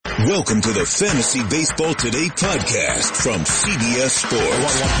Welcome to the Fantasy Baseball Today podcast from CBS Sports.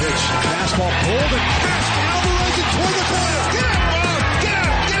 1-1 pitch. Fastball pulled and crashed. Alvarez and toward the corner. Get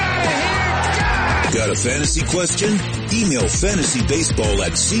out of here. Got a fantasy question? Email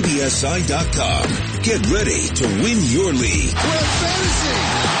fantasybaseball@cbsi.com. Get ready to win your league. Where fantasy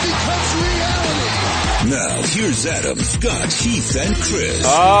becomes reality. Now, here's Adam, Scott, Heath, and Chris.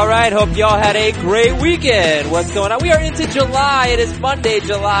 All right, hope y'all had a great weekend. What's going on? We are into July. It is Monday,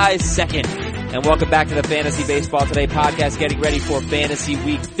 July 2nd. And welcome back to the Fantasy Baseball Today podcast, getting ready for Fantasy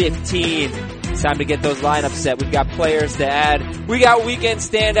Week 15. It's time to get those lineups set. We've got players to add. We got weekend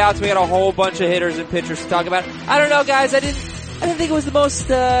standouts. We got a whole bunch of hitters and pitchers to talk about. I don't know, guys. I didn't think it was the most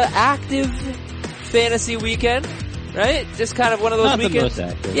active fantasy weekend, right? Just kind of one of those weekends. The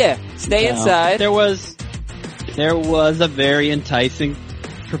most active. Yeah, stay inside. There was a very enticing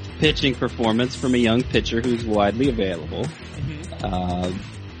pitching performance from a young pitcher who's widely available.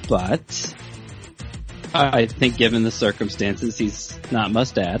 But I think given the circumstances, he's not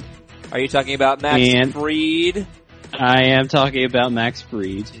must add. Are you talking about Max Fried? I am talking about Max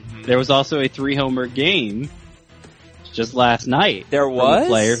Fried. There was also a 3-homer game just last night. There was? From a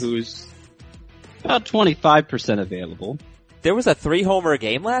player who's about 25% available. There was a 3-homer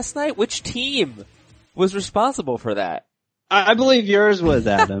game last night? Which team was responsible for that? I believe yours was,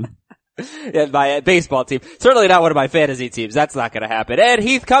 Adam. Yeah, my baseball team. Certainly not one of my fantasy teams. That's not going to happen. And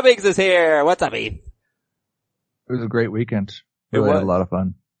Heath Cummings is here. What's up, Heath? It was a great weekend. Really had a lot of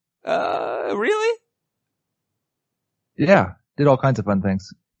fun. Really? Yeah, did all kinds of fun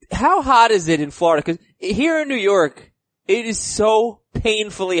things. How hot is it in Florida? Because here in New York, it is so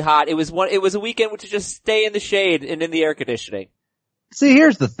painfully hot. It was a weekend to just stay in the shade and in the air conditioning. See,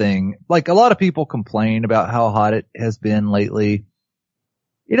 here's the thing. Like, a lot of people complain about how hot it has been lately.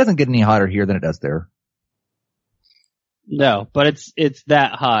 It doesn't get any hotter here than it does there. No, but it's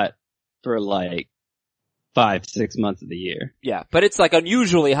that hot for like 5-6 months of the year. Yeah, but it's like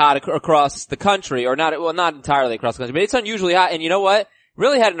unusually hot across the country, or not entirely across the country, but it's unusually hot. And you know what?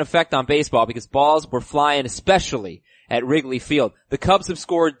 Really had an effect on baseball because balls were flying, especially at Wrigley Field. The Cubs have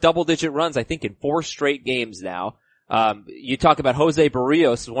scored double-digit runs, I think, in 4 straight games now. You talk about Jose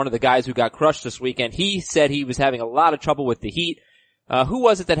Barrios, one of the guys who got crushed this weekend. He said he was having a lot of trouble with the heat. Who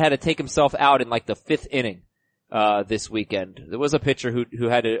was it that had to take himself out in like the 5th inning, this weekend? There was a pitcher who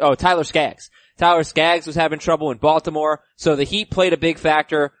had to, Tyler Skaggs. Tyler Skaggs was having trouble in Baltimore, so the heat played a big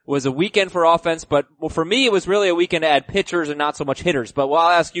factor. It was a weekend for offense, but for me it was really a weekend to add pitchers and not so much hitters. But I'll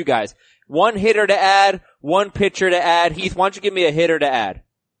ask you guys, one hitter to add, one pitcher to add. Heath, why don't you give me a hitter to add?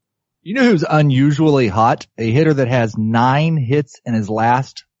 You know who's unusually hot? A hitter that has 9 hits in his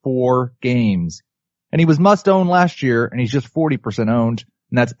last 4 games. And he was must own last year, and he's just 40% owned,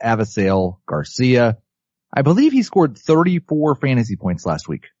 and that's Avisail Garcia. I believe he scored 34 fantasy points last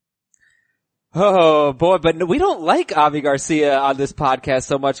week. Oh boy, but we don't like Avi Garcia on this podcast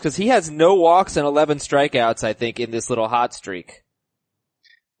so much because he has no walks and 11 strikeouts, I think, in this little hot streak.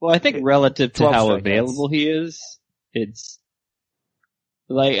 Well, I think relative to how strikeouts. available he is, it's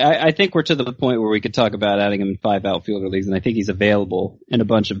like, I think we're to the point where we could talk about adding him in 5 outfielder leagues, and I think he's available in a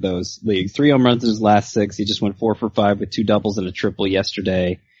bunch of those leagues. 3 home runs in his last 6. He just went 4 for 5 with 2 doubles and a triple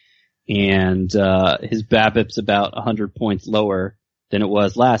yesterday. And, his BABIP's about 100 points lower than it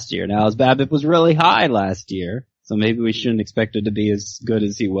was last year. Now his BABIP was really high last year, so maybe we shouldn't expect it to be as good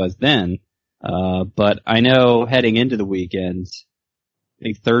as he was then. But I know heading into the weekend, I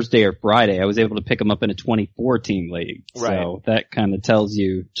think Thursday or Friday, I was able to pick him up in a 24-team league. Right. So that kind of tells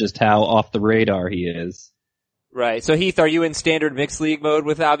you just how off the radar he is. Right. So Heath, are you in standard mixed league mode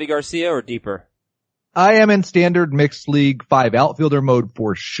with Avi Garcia or deeper? I am in standard mixed league 5 outfielder mode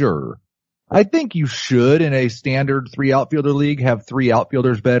for sure. I think you should, in a standard 3 outfielder league, have 3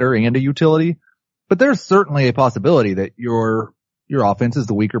 outfielders better and a utility. But there's certainly a possibility that your offense is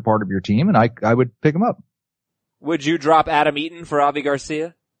the weaker part of your team, and I would pick him up. Would you drop Adam Eaton for Avi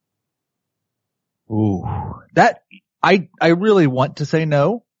Garcia? Ooh, I really want to say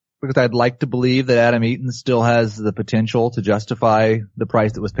no, because I'd like to believe that Adam Eaton still has the potential to justify the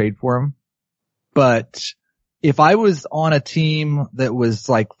price that was paid for him. But if I was on a team that was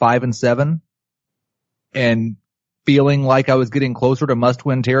like 5-7 and feeling like I was getting closer to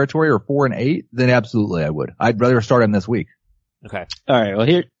must-win territory, or 4-8, then absolutely I would. I'd rather start him this week. Okay. All right.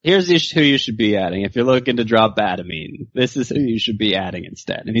 Well, here's who you should be adding if you're looking to drop Adam Eaton. This is who you should be adding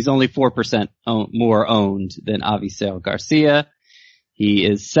instead. And he's only 4% more owned than Avisail Garcia. He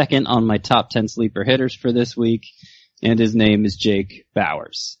is second on my top 10 sleeper hitters for this week, and his name is Jake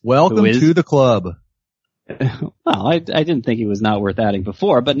Bauers. Welcome to the club. Well, I didn't think he was not worth adding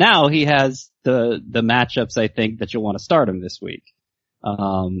before, but now he has the matchups, I think, that you'll want to start him this week.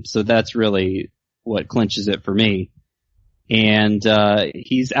 So that's really what clinches it for me. And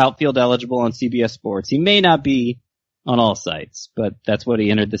he's outfield eligible on CBS Sports. He may not be on all sites, but that's what he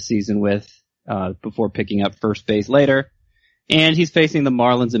entered the season with before picking up first base later. And he's facing the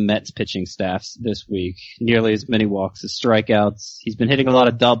Marlins and Mets pitching staffs this week. Nearly as many walks as strikeouts. He's been hitting a lot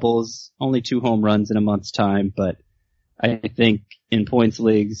of doubles, only 2 home runs in a month's time, but I think in points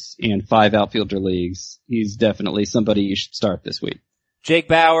leagues and 5 outfielder leagues, he's definitely somebody you should start this week. Jake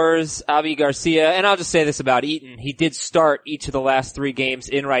Bauers, Avi Garcia, and I'll just say this about Eaton. He did start each of the last 3 games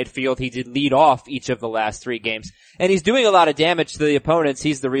in right field. He did lead off each of the last 3 games. And he's doing a lot of damage to the opponents.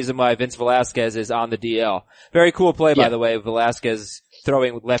 He's the reason why Vince Velasquez is on the DL. Very cool play, by the way, Velasquez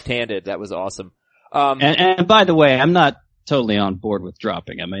throwing left-handed. That was awesome. And by the way, I'm not totally on board with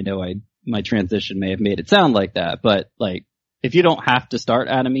dropping him. I know my transition may have made it sound like that, but like, if you don't have to start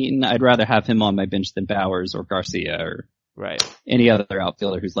Adam Eaton, I'd rather have him on my bench than Bauers or Garcia or any other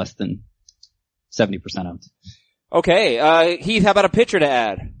outfielder who's less than 70% owned. Okay, Heath, how about a pitcher to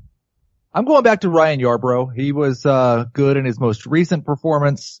add? I'm going back to Ryan Yarbrough. He was good in his most recent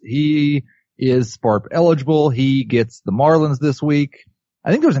performance. He is SPARP eligible. He gets the Marlins this week.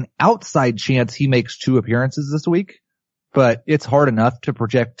 I think there's an outside chance he makes 2 appearances this week, but it's hard enough to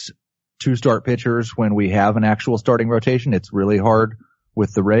project 2 start pitchers when we have an actual starting rotation. It's really hard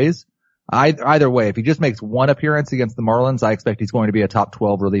with the Rays. Either way, if he just makes 1 appearance against the Marlins, I expect he's going to be a top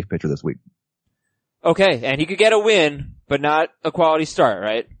 12 relief pitcher this week. Okay, and he could get a win, but not a quality start,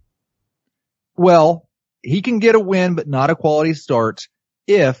 right? Well, he can get a win, but not a quality start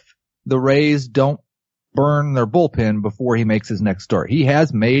if the Rays don't burn their bullpen before he makes his next start. He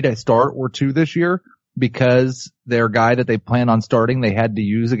has made a start or 2 this year because their guy that they plan on starting, they had to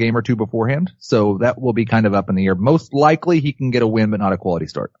use a game or 2 beforehand. So that will be kind of up in the air. Most likely he can get a win, but not a quality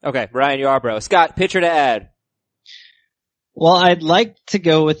start. Okay, Ryan Yarbrough. Scott, pitcher to add. Well, I'd like to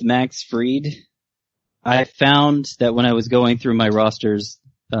go with Max Fried. I found that when I was going through my rosters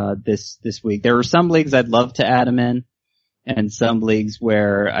this week, there were some leagues I'd love to add him in, and some leagues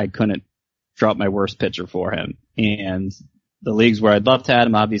where I couldn't drop my worst pitcher for him. And the leagues where I'd love to add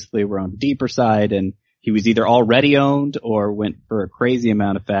him obviously were on the deeper side, and he was either already owned or went for a crazy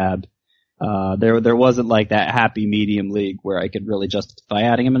amount of fab. There wasn't like that happy medium league where I could really justify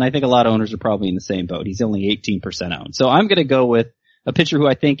adding him, and I think a lot of owners are probably in the same boat. He's only 18% owned. So I'm gonna go with a pitcher who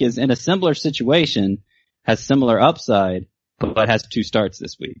I think is in a similar situation, has similar upside, but has 2 starts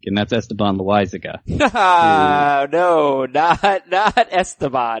this week, and that's Esteban Loaizaga. No, not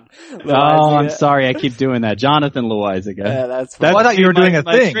Esteban. Loaizaga. Oh, I'm sorry, I keep doing that. Jonathan Loaizaga. Yeah, that's fine. I thought you were doing a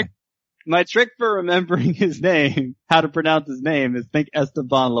thing. My trick for remembering his name, how to pronounce his name, is think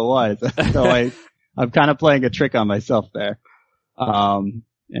Esteban Loaiza. So I'm kind of playing a trick on myself there. And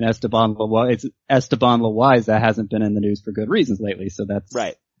Esteban Loaiza hasn't been in the news for good reasons lately, so that's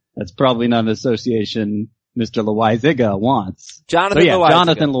right. That's probably not an association Mr. Loaizaga wants. Jonathan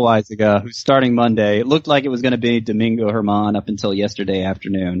Loaizaga, who's starting Monday. It looked like it was going to be Domingo Germán up until yesterday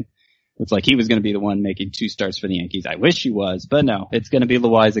afternoon. Looks like he was going to be the one making 2 starts for the Yankees. I wish he was, but no, it's going to be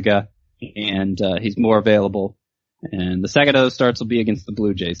Loaizaga, and he's more available. And the second of those starts will be against the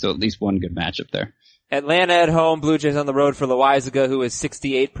Blue Jays, so at least one good matchup there. Atlanta at home, Blue Jays on the road for Loaizaga, who is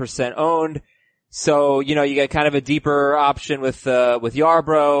 68% owned. So, you get kind of a deeper option with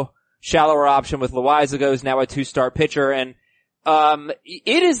Yarbrough, shallower option with Loaizaga, who's now a 2-start pitcher, and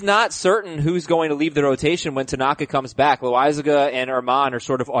it is not certain who's going to leave the rotation when Tanaka comes back. Loaizaga and Germán are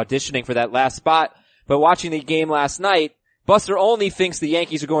sort of auditioning for that last spot, but watching the game last night, Buster Olney thinks the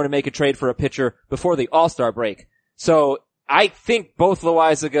Yankees are going to make a trade for a pitcher before the All-Star break. So I think both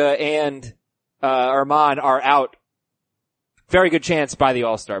Loaizaga and Germán are out. Very good chance by the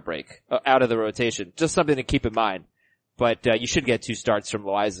All-Star break, out of the rotation. Just something to keep in mind. But you should get 2 starts from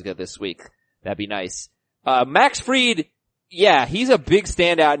Loaizaga this week. That'd be nice. Max Fried, yeah, he's a big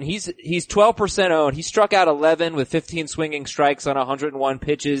standout, and he's 12% owned. He struck out 11 with 15 swinging strikes on 101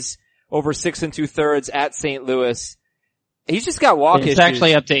 pitches, over 6 2/3 at St. Louis. He's just got walk issues. It's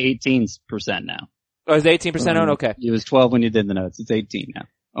actually up to 18% now. Oh, is it 18% owned? Okay. It was 12 when you did the notes. It's 18 now.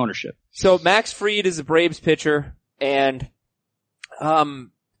 Ownership. So Max Fried is a Braves pitcher, and when,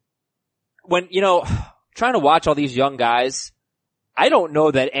 trying to watch all these young guys, I don't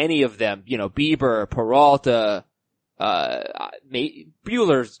know that any of them, Bieber, Peralta,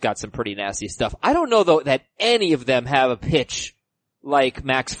 Buehler's got some pretty nasty stuff. I don't know though that any of them have a pitch like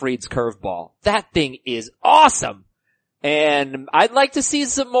Max Fried's curveball. That thing is awesome. And I'd like to see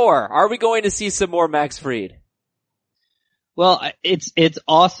some more. Are we going to see some more Max Fried? Well, it's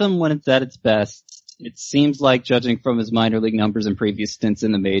awesome when it's at its best. it seems like, judging from his minor league numbers and previous stints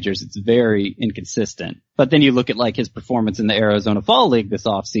in the majors, it's very inconsistent. But then you look at like his performance in the Arizona Fall League this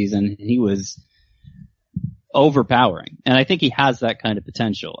offseason, he was overpowering. And I think he has that kind of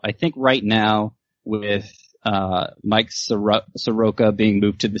potential. I think right now with Mike Soroka being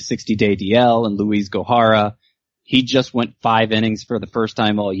moved to the 60-day DL and Luis Gohara, he just went 5 innings for the first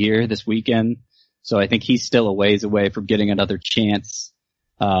time all year this weekend. So I think he's still a ways away from getting another chance.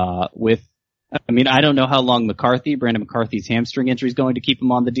 I don't know how long Brandon McCarthy's hamstring injury is going to keep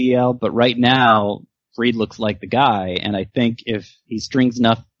him on the DL, but right now, Fried looks like the guy. And I think if he strings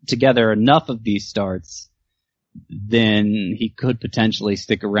together enough of these starts, then he could potentially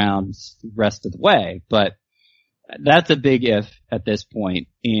stick around the rest of the way. But that's a big if at this point.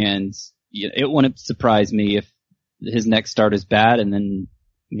 And it wouldn't surprise me if his next start is bad and then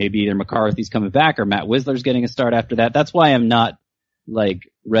maybe either McCarthy's coming back or Matt Wisler's getting a start after that. That's why I'm not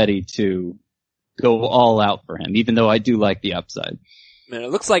ready to go all out for him, even though I do like the upside. Man, it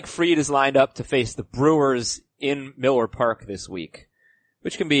looks like Fried is lined up to face the Brewers in Miller Park this week,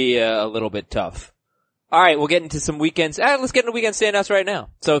 which can be a little bit tough. All right, we'll get into some weekends. Let's get into weekend standouts right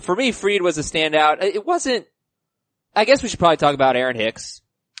now. So for me, Fried was a standout. It wasn't, I guess we should probably talk about Aaron Hicks.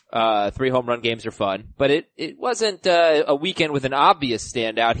 3 home run games are fun, but it wasn't a weekend with an obvious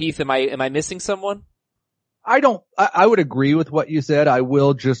standout. Heath, am I missing someone? I would agree with what you said. I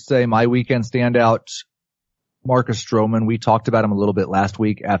will just say my weekend standout, Marcus Stroman. We talked about him a little bit last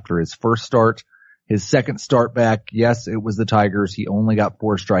week after his first start. His second start back, yes, it was the Tigers. He only got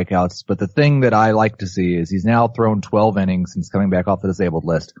 4 strikeouts, but the thing that I like to see is he's now thrown 12 innings since coming back off the disabled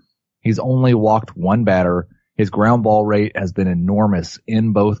list. He's only walked 1 batter. His ground ball rate has been enormous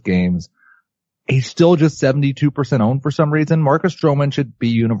in both games. He's still just 72% owned for some reason. Marcus Stroman should be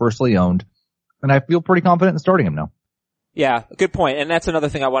universally owned, and I feel pretty confident in starting him now. Yeah, good point. And that's another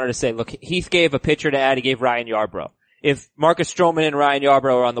thing I wanted to say. Look, Heath gave a pitcher to add. He gave Ryan Yarbrough. If Marcus Stroman and Ryan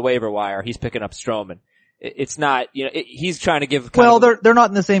Yarbrough are on the waiver wire, he's picking up Stroman. It's not, he's trying to give. They're not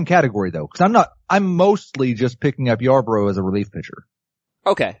in the same category though, because I'm mostly just picking up Yarbrough as a relief pitcher.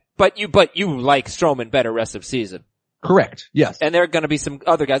 Okay. But you like Stroman better rest of season. Correct. Yes. And there are going to be some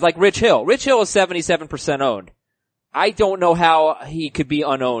other guys like Rich Hill. Rich Hill is 77% owned. I don't know how he could be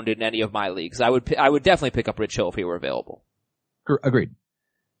unowned in any of my leagues. I would definitely pick up Rich Hill if he were available. Agreed.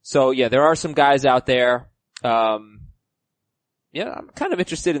 So yeah, there are some guys out there. I'm kind of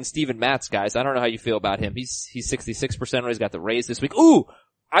interested in Steven Matz, guys. I don't know how you feel about him. He's 66% owned. He's got the Rays this week. Ooh,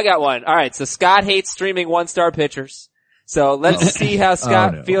 I got one. All right. So Scott hates streaming 1-star pitchers. So let's see how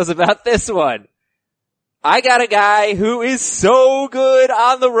Scott feels about this one. I got a guy who is so good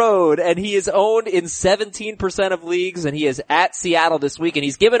on the road, and he is owned in 17% of leagues, and he is at Seattle this week, and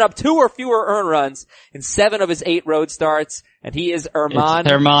he's given up 2 or fewer earned runs in 7 of his 8 road starts, and he is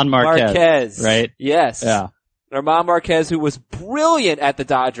German Marquez. Right? Yes. Yeah. German Marquez, who was brilliant at the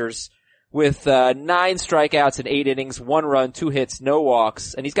Dodgers with 9 strikeouts in 8 innings, 1 run, 2 hits, no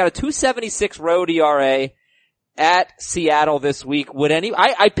walks, and he's got a 2.76 road ERA. At Seattle this week.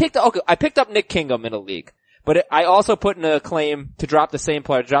 I picked up Nick Kingham in a league, but I also put in a claim to drop the same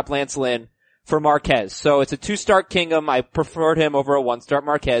player, drop Lance Lynn for Marquez. So it's a 2-start Kingham. I preferred him over a 1-start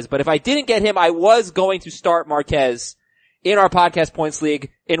Marquez, but if I didn't get him, I was going to start Marquez in our podcast points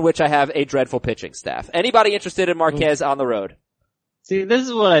league, in which I have a dreadful pitching staff. Anybody interested in Marquez on the road? See, this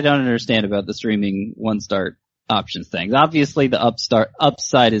is what I don't understand about the streaming 1-start options things. Obviously the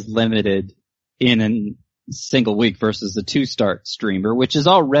upside is limited in an single week versus a 2-start streamer, which is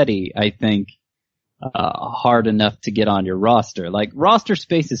already, I think, hard enough to get on your roster. Like, roster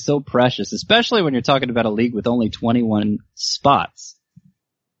space is so precious, especially when you're talking about a league with only 21 spots,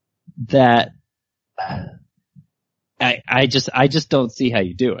 that I just don't see how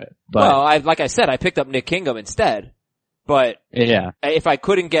you do it. But, well, like I said, I picked up Nick Kingham instead, but yeah, if I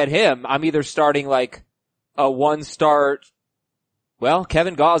couldn't get him, I'm either starting like a 1-start. Well,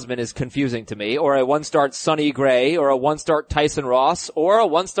 Kevin Gausman is confusing to me, or a 1-start Sonny Gray, or a 1-start Tyson Ross, or a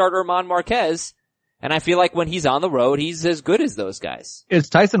 1-start German Marquez. And I feel like when he's on the road, he's as good as those guys. Is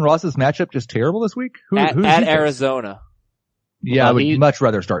Tyson Ross's matchup just terrible this week? At Arizona. Yeah, I would much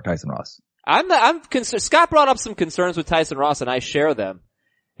rather start Tyson Ross. I'm concerned. Scott brought up some concerns with Tyson Ross, and I share them.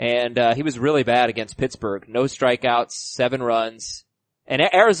 And he was really bad against Pittsburgh. No strikeouts, 7 runs. And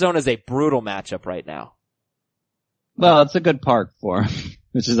Arizona's a brutal matchup right now. Well, it's a good park for him,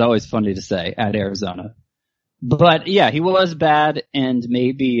 which is always funny to say, at Arizona. But yeah, he was bad, and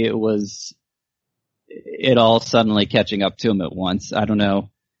maybe it all suddenly catching up to him at once. I don't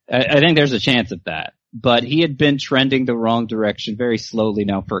know. I think there's a chance of that. But he had been trending the wrong direction very slowly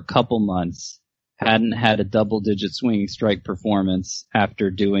now for a couple months. Hadn't had a double-digit swinging strike performance after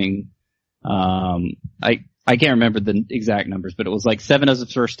doing I can't remember the exact numbers, but it was like 7 of the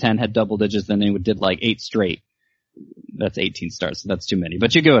first 10 had double digits, then they did like 8 straight. That's 18 starts, so that's too many.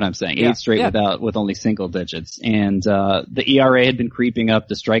 But you get what I'm saying. 8 straight with only single digits. And the ERA had been creeping up,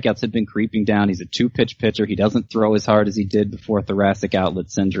 the strikeouts had been creeping down. He's a 2-pitch pitcher. He doesn't throw as hard as he did before thoracic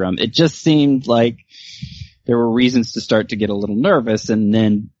outlet syndrome. It just seemed like there were reasons to start to get a little nervous, and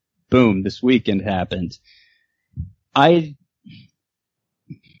then boom, this weekend happened. I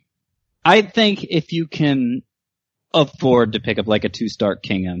think if you can afford to pick up like a 2-start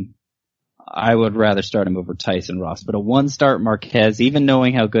Kingham, I would rather start him over Tyson Ross. But a 1-start Marquez, even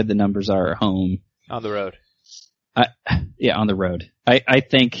knowing how good the numbers are at home. On the road. On the road. I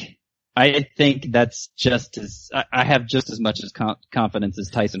think that's just as, I have just as much as confidence as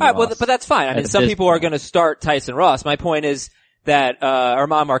Tyson Ross. Well, but that's fine. I mean, some people are going to start Tyson Ross. My point is that,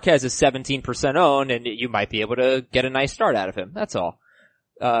 Armand Marquez is 17% owned, and you might be able to get a nice start out of him. That's all.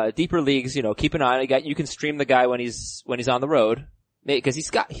 Deeper leagues, keep an eye on it. You can stream the guy when he's on the road. Because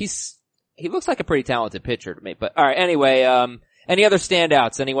he looks like a pretty talented pitcher to me. But alright, anyway, any other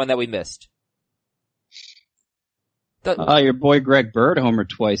standouts? Anyone that we missed? Your boy Greg Bird homered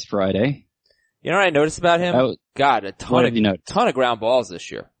twice Friday. You know what I noticed about him? God, a ton of ground balls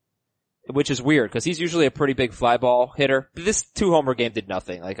this year. Which is weird, because he's usually a pretty big fly ball hitter. This 2-homer game did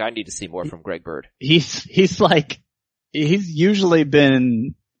nothing. Like, I need to see more from Greg Bird. He's usually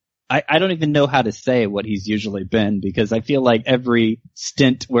been, I don't even know how to say what he's usually been, because I feel like every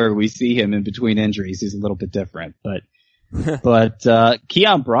stint where we see him in between injuries, he's a little bit different. But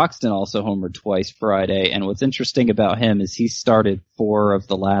Keon Broxton also homered twice Friday, and what's interesting about him is he started 4 of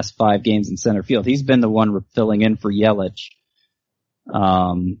the last 5 games in center field. He's been the one filling in for Yelich.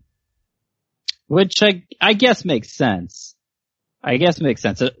 Which I guess makes sense. When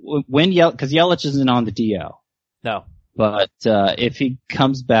cause Yelich isn't on the DL. No. But, if he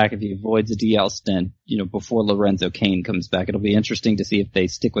comes back, if he avoids a DL stint, before Lorenzo Cain comes back, it'll be interesting to see if they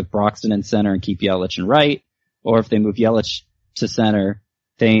stick with Broxton in center and keep Yelich in right, or if they move Yelich to center,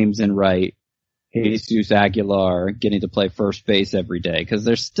 Thames in right, Jesus Aguilar getting to play first base every day, cause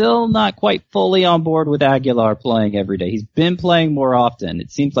they're still not quite fully on board with Aguilar playing every day. He's been playing more often.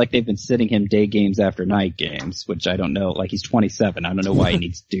 It seems like they've been sitting him day games after night games, which I don't know, like he's 27. I don't know why he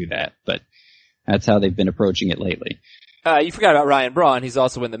needs to do that, but that's how they've been approaching it lately. You forgot about Ryan Braun. He's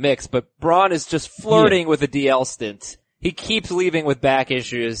also in the mix, but Braun is just flirting with a DL stint. He keeps leaving with back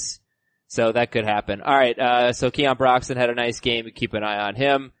issues, so that could happen. Alright, so Keon Broxton had a nice game. Keep an eye on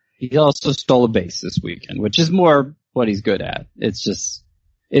him. He also stole a base this weekend, which is more what he's good at. It's just,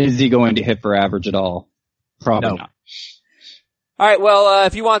 is he going to hit for average at all? Probably not. Alright, well,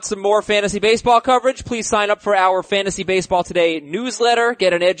 if you want some more fantasy baseball coverage, please sign up for our Fantasy Baseball Today newsletter.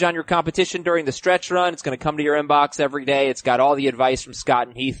 Get an edge on your competition during the stretch run. It's going to come to your inbox every day. It's got all the advice from Scott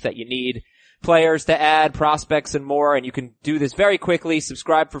and Heath that you need. Players to add, prospects, and more. And you can do this very quickly.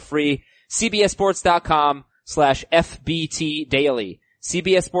 Subscribe for free. CBSSports.com/FBT Daily.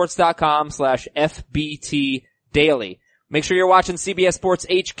 CBSSports.com/FBT Daily. Make sure you're watching CBS Sports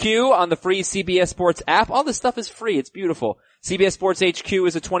HQ on the free CBS Sports app. All this stuff is free. It's beautiful. CBS Sports HQ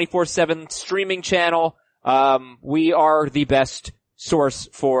is a 24/7 streaming channel. We are the best source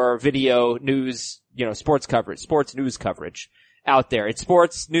for video news, sports coverage, sports news coverage out there. It's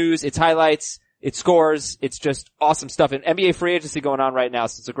sports news, it's highlights, it's scores, it's just awesome stuff. And NBA free agency going on right now,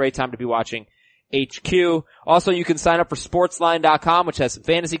 so it's a great time to be watching HQ. Also, you can sign up for sportsline.com, which has some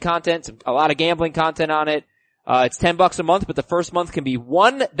fantasy content, a lot of gambling content on it. It's $10 a month, but the first month can be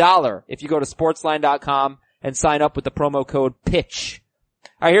 $1 if you go to sportsline.com and sign up with the promo code PITCH.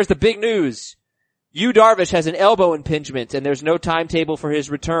 Alright, here's the big news. Yu Darvish has an elbow impingement and there's no timetable for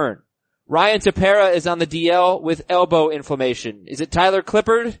his return. Ryan Tepera is on the DL with elbow inflammation. Is it Tyler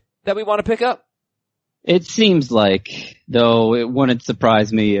Clippard that we want to pick up? It seems like, though it wouldn't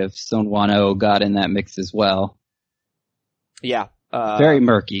surprise me if Sonwon Oh got in that mix as well. Yeah. Very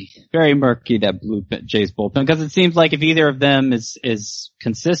murky, that Blue Jays bullpen, because it seems like if either of them is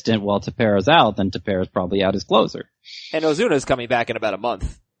consistent while Tepera's out, then Tepera's probably out as closer. And Ozuna's coming back in about a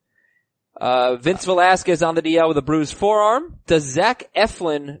month. Vince Velasquez on the DL with a bruised forearm. Does Zach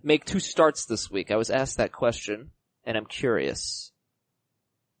Eflin make 2 starts this week? I was asked that question, and I'm curious.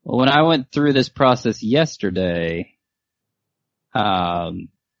 Well, when I went through this process yesterday,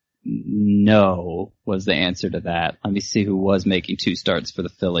 no was the answer to that. Let me see who was making 2 starts for the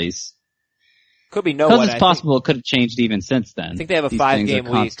Phillies. Could be no one. Because it's possible it could have changed even since then. I think they have a 5-game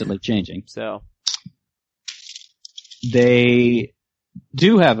week. Constantly changing. So. They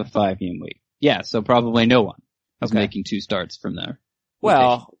do have a 5-game week. Yeah, so probably no one was making 2 starts from there.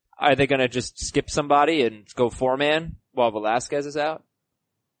 Well, are they gonna just skip somebody and go 4-man while Velasquez is out?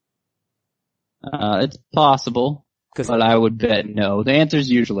 It's possible, but I would bet no. The answer is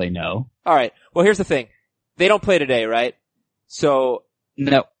usually no. All right. Well, here's the thing. They don't play today, right? So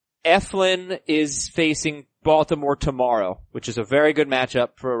No. Eflin is facing Baltimore tomorrow, which is a very good matchup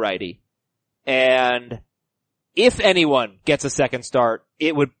for a righty. And if anyone gets a second start,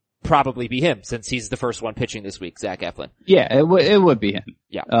 it would probably be him, since he's the first one pitching this week, Zach Eflin. Yeah, it would be him.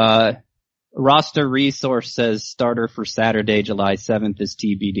 Yeah. Roster resource says starter for Saturday, July 7th is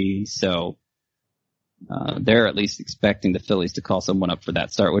TBD, so they're at least expecting the Phillies to call someone up for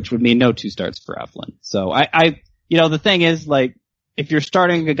that start, which would mean no 2 starts for Eflin. So the thing is, like, if you're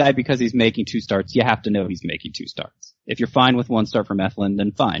starting a guy because he's making 2 starts, you have to know he's making 2 starts. If you're fine with 1 start from Eflin,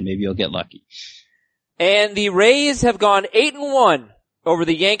 then fine, maybe you'll get lucky. And the Rays have gone 8-1 over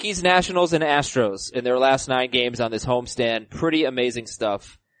the Yankees, Nationals, and Astros in their last 9 games on this homestand. Pretty amazing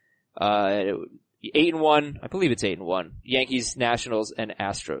stuff. 8-1, I believe it's 8-1. Yankees, Nationals, and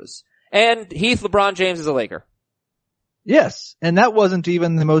Astros. And Heath, LeBron James is a Laker. Yes, and that wasn't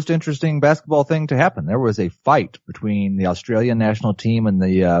even the most interesting basketball thing to happen. There was a fight between the Australian national team and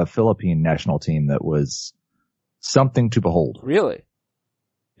the Philippine national team that was something to behold. Really?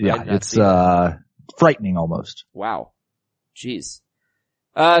 Yeah, it's frightening almost. Wow. Jeez.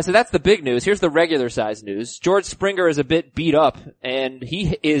 So that's the big news. Here's the regular size news. George Springer is a bit beat up, and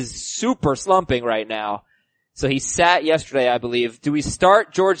he is super slumping right now. So he sat yesterday, I believe. Do we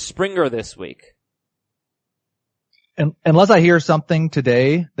start George Springer this week? And unless I hear something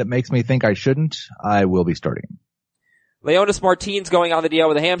today that makes me think I shouldn't, I will be starting. Leonis Martin's going on the DL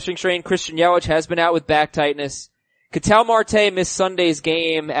with a hamstring strain. Christian Yelich has been out with back tightness. Ketel Marte missed Sunday's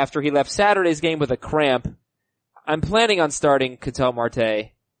game after he left Saturday's game with a cramp. I'm planning on starting Ketel Marte.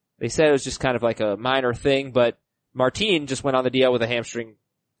 They said it was just kind of like a minor thing, but Martin just went on the DL with a hamstring.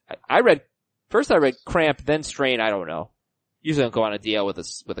 First I read cramp, then strain, I don't know. Usually don't go on a DL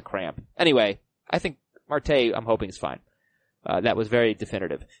with a cramp. Anyway, I think Marte, I'm hoping, is fine. That was very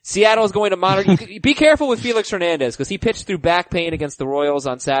definitive. Seattle is going to monitor. Be careful with Felix Hernandez, because he pitched through back pain against the Royals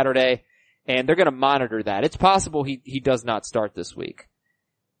on Saturday, and they're going to monitor that. It's possible he does not start this week.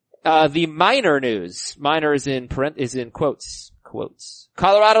 The minor news. Minor is in quotes.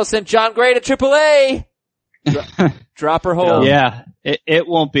 Colorado sent John Gray to AAA. Drop or hold. Yeah, it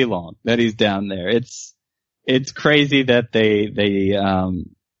won't be long that he's down there. It's crazy that they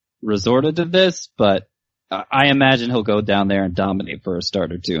resorted to this, but I imagine he'll go down there and dominate for a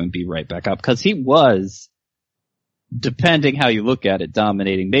start or two and be right back up, because he was, depending how you look at it,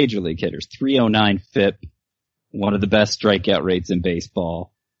 dominating major league hitters. 309 FIP, one of the best strikeout rates in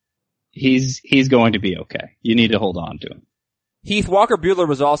baseball. He's going to be okay. You need to hold on to him. Heath, Walker Buehler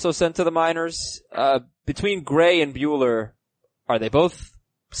was also sent to the minors. Between Gray and Buehler, are they both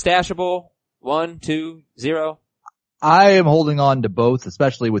stashable? 1, 2, 0? I am holding on to both,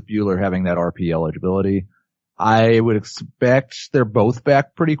 especially with Buehler having that RP eligibility. I would expect they're both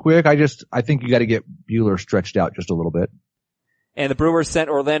back pretty quick. I think you got to get Buehler stretched out just a little bit. And the Brewers sent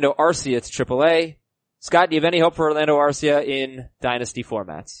Orlando Arcia to AAA. Scott, do you have any hope for Orlando Arcia in dynasty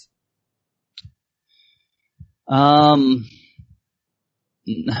formats?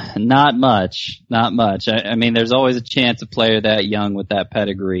 Not much. I mean, there's always a chance a player that young with that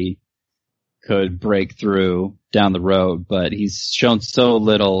pedigree could break through down the road, but he's shown so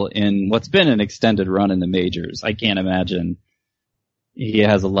little in what's been an extended run in the majors. I can't imagine he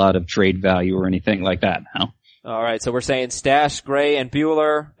has a lot of trade value or anything like that now. All right, so we're saying stash Gray and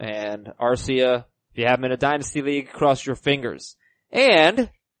Buehler and Arcia. If you have them in a dynasty league, cross your fingers.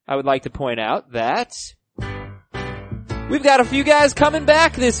 And I would like to point out that we've got a few guys coming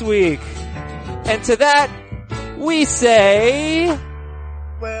back this week. And to that, we say,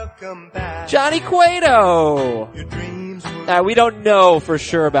 welcome back, Johnny Cueto. We don't know for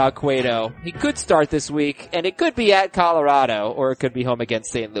sure about Cueto. He could start this week, and it could be at Colorado, or it could be home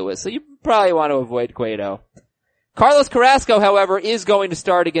against St. Louis. So you probably want to avoid Cueto. Carlos Carrasco, however, is going to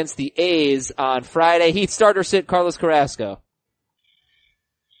start against the A's on Friday. Heath, start or sit Carlos Carrasco?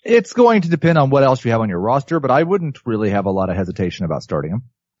 It's going to depend on what else you have on your roster, but I wouldn't really have a lot of hesitation about starting him.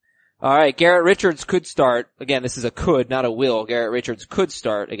 All right, Garrett Richards could start. Again, this is a could, not a will. Garrett Richards could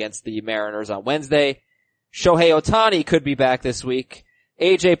start against the Mariners on Wednesday. Shohei Ohtani could be back this week.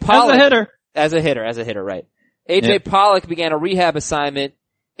 AJ Pollock. As a hitter, right. AJ Pollock began a rehab assignment,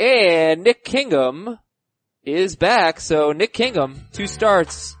 and Nick Kingham is back. So Nick Kingham, 2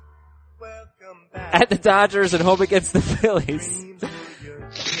 starts at the Dodgers and home against the Phillies.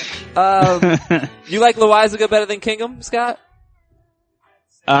 You like Loaizaga better than Kingham, Scott?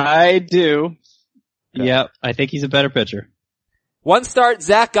 I do. Okay. Yep, I think he's a better pitcher. 1 start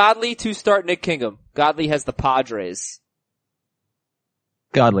Zach Godley, 2 start Nick Kingham. Godley has the Padres.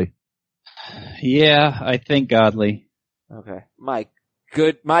 Godley. Yeah, I think Godley. Okay. My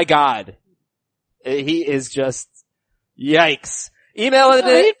God. He is just, yikes. Email of the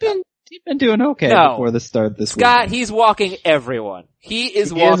day. He'd been doing okay before the start this week. Scott, he's walking everyone. He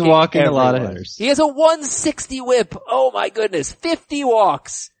is walking a lot of hitters. He has a 160 whip. Oh my goodness. 50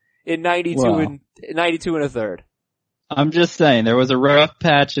 walks in 92 and a third. I'm just saying, there was a rough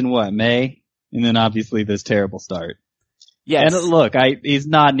patch in May? And then obviously this terrible start. Yes. And look, he's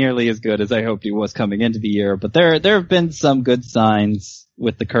not nearly as good as I hoped he was coming into the year, but there have been some good signs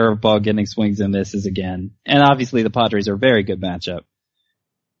with the curveball getting swings and misses again. And obviously the Padres are a very good matchup.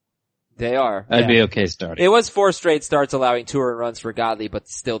 They are. I'd be okay starting. It was 4 straight starts allowing 2 earned runs for Godley, but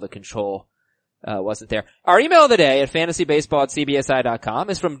still the control wasn't there. Our email of the day at fantasybaseball@cbsi.com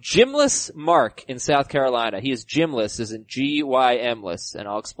is from Gymless Mark in South Carolina. He is Gymless, as in G-Y-M-less, and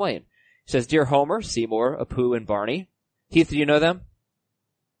I'll explain. He says, Dear Homer, Seymour, Apu, and Barney. Heath, do you know them?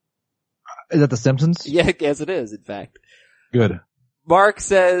 Is that The Simpsons? Yeah, yes it is, in fact. Good. Mark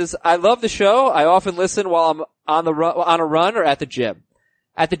says, I love the show. I often listen while I'm on a run or at the gym.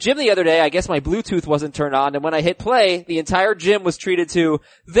 At the gym the other day, I guess my Bluetooth wasn't turned on, and when I hit play, the entire gym was treated to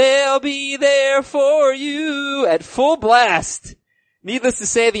They'll Be There For You at full blast. Needless to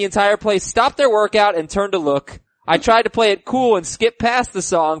say, the entire place stopped their workout and turned to look. I tried to play it cool and skip past the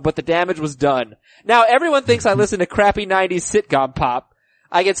song, but the damage was done. Now everyone thinks I listen to crappy 90s sitcom pop.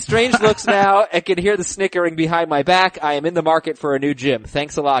 I get strange looks now and can hear the snickering behind my back. I am in the market for a new gym.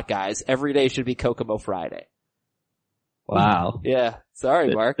 Thanks a lot, guys. Every day should be Kokomo Friday. Wow. Yeah.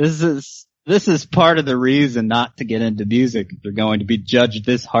 Sorry, Mark. This is part of the reason not to get into music if you're going to be judged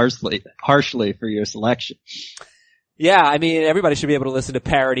this harshly for your selection. Yeah, I mean, everybody should be able to listen to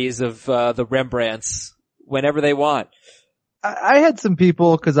parodies of the Rembrandts whenever they want. I had some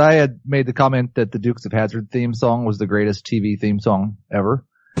people, because I had made the comment that the Dukes of Hazzard theme song was the greatest TV theme song ever.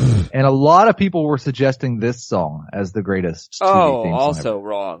 And a lot of people were suggesting this song as the greatest TV theme song also ever.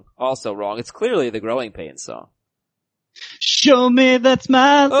 wrong. Also wrong. It's clearly the Growing Pains song. Show me that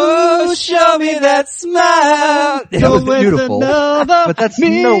smile. Oh, show me that smile. That was beautiful, but that's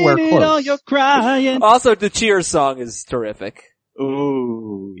nowhere close. You're crying. Also, the Cheers song is terrific.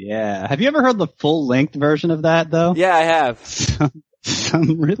 Ooh, yeah. Have you ever heard the full-length version of that, though? Yeah, I have.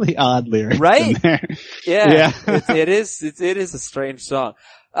 Some really odd lyrics Right? in there. Yeah. It is a strange song.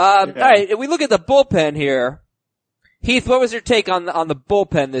 Alright, if we look at the bullpen here. Heath, what was your take on the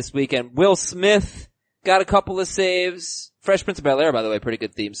bullpen this weekend? Will Smith got a couple of saves. Fresh Prince of Bel-Air, by the way, pretty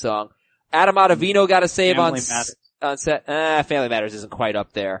good theme song. Adam Ottavino got a save on set. Family Matters isn't quite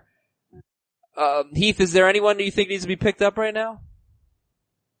up there. Heath, is there anyone do you think needs to be picked up right now?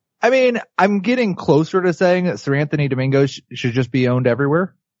 I mean, I'm getting closer to saying that Sir Anthony Domingo should just be owned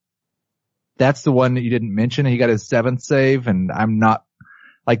everywhere. That's the one that you didn't mention. He got his 7th save, and I'm not,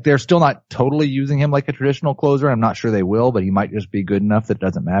 like, they're still not totally using him like a traditional closer. I'm not sure they will, but he might just be good enough that it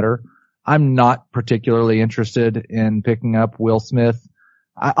doesn't matter. I'm not particularly interested in picking up Will Smith.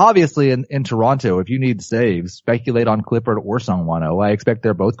 Obviously, in Toronto, if you need saves, speculate on Clippard or Songwano. I expect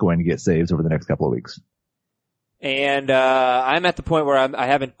they're both going to get saves over the next couple of weeks. And I'm at the point where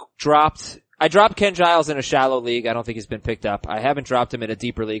I dropped Ken Giles in a shallow league. I don't think he's been picked up. I haven't dropped him in a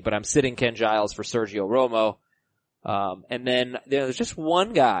deeper league, but I'm sitting Ken Giles for Sergio Romo. And then there's just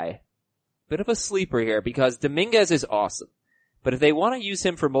one guy, bit of a sleeper here, because Dominguez is awesome. But if they want to use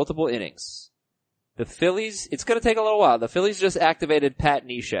him for multiple innings, the Phillies, it's going to take a little while. The Phillies just activated Pat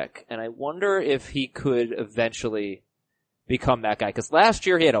Neshek, and I wonder if he could eventually become that guy. Because last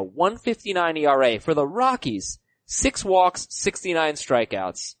year he had a 1.59 ERA for the Rockies, 6 walks, 69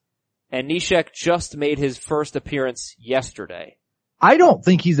 strikeouts, and Neshek just made his first appearance yesterday. I don't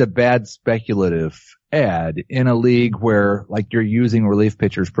think he's a bad speculative ad in a league where, like, you're using relief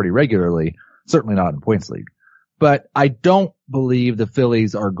pitchers pretty regularly. Certainly not in points league. But I don't believe the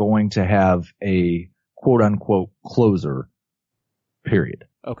Phillies are going to have a quote-unquote closer, period.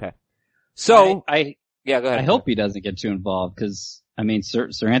 Okay. So, yeah, go ahead. I hope he doesn't get too involved because, I mean, Sir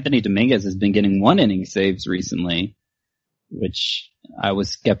Anthony Dominguez has been getting 1-inning saves recently, which I was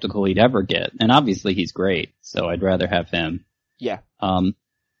skeptical he'd ever get. And obviously he's great, so I'd rather have him. Yeah.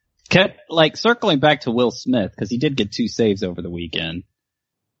 Circling back to Will Smith, because he did get 2 saves over the weekend.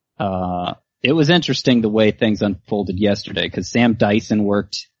 It was interesting the way things unfolded yesterday because Sam Dyson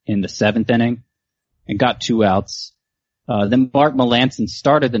worked in the 7th inning and got 2 outs. Then Mark Melancon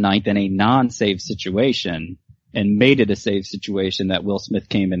started the 9th in a non-save situation and made it a save situation that Will Smith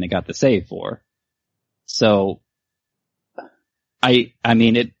came in and got the save for. So, I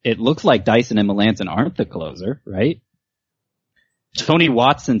mean, it looks like Dyson and Melancon aren't the closer, right? Tony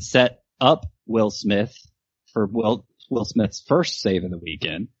Watson set up Will Smith for Will Smith's first save of the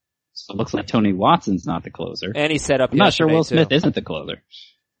weekend. So it looks like Tony Watson's not the closer. And he set up I'm not sure Will too. Smith isn't the closer.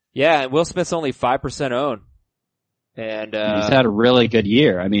 Yeah, and Will Smith's only 5% owned. And, he's had a really good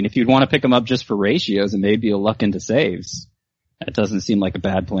year. I mean, if you'd want to pick him up just for ratios and maybe you'll luck into saves, that doesn't seem like a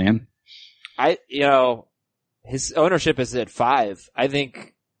bad plan. His ownership is at 5. I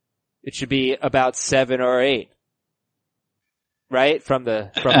think it should be about 7 or 8. Right? From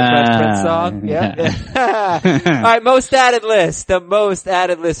the Fresh Prince song? Yeah. Alright, most added list. The most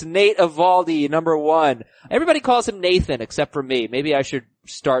added list. Nate Eovaldi, number 1. Everybody calls him Nathan except for me. Maybe I should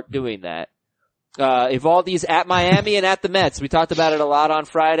start doing that. Eovaldi's at Miami and at the Mets. We talked about it a lot on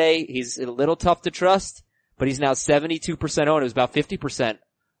Friday. He's a little tough to trust, but he's now 72% owned. It was about 50%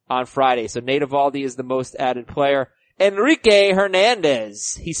 on Friday. So Nate Eovaldi is the most added player. Enrique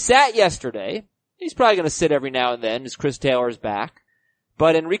Hernandez. He sat yesterday. He's probably going to sit every now and then as Chris Taylor is back.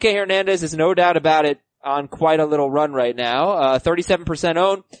 But Enrique Hernandez is no doubt about it on quite a little run right now. 37%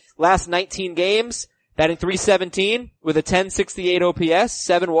 owned. Last 19 games, batting .317 with a 1068 OPS,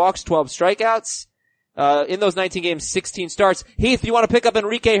 7 walks, 12 strikeouts. In those 19 games, 16 starts. Heath, you want to pick up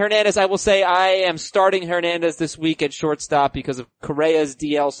Enrique Hernandez? I will say I am starting Hernandez this week at shortstop because of Correa's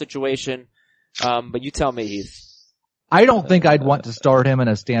DL situation. But you tell me, Heath. I don't think I'd want to start him in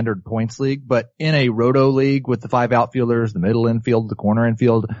a standard points league, but in a roto league with the 5 outfielders, the middle infield, the corner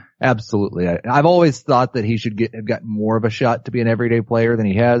infield, absolutely. I've always thought that he should have gotten more of a shot to be an everyday player than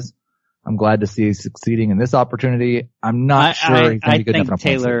he has. I'm glad to see he's succeeding in this opportunity. I'm not sure he's going to be good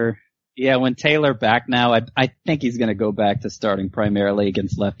enough. When Taylor back now, I think he's going to go back to starting primarily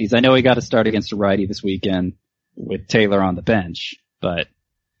against lefties. I know he got to start against a righty this weekend with Taylor on the bench, but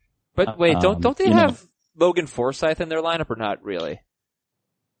wait, don't they have Logan Forsythe in their lineup or not really?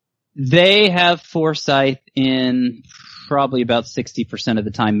 They have Forsythe in probably about 60% of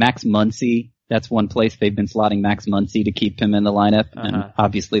the time. Max Muncy, that's one place they've been slotting Max Muncy to keep him in the lineup. And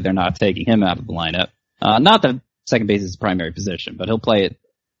obviously they're not taking him out of the lineup. Not that second base is his primary position, but he'll play it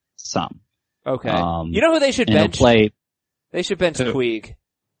some. Okay. You know who they should bench? They should bench Puig.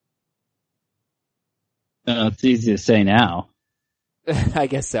 It's easy to say now. I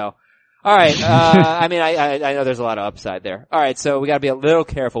guess so. All right. I mean, I know there's a lot of upside there. All right. So we got to be a little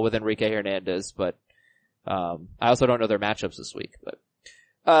careful with Enrique Hernandez, but I also don't know their matchups this week.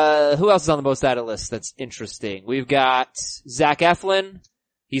 But who else is on the most added list that's interesting? We've got Zach Eflin.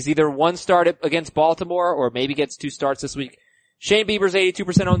 He's either 1 start against Baltimore or maybe gets 2 starts this week. Shane Bieber's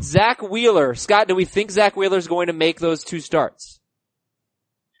 82% owned. Zach Wheeler. Scott, do we think Zach Wheeler's going to make those 2 starts?